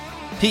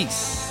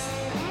 Peace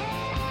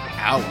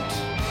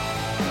out.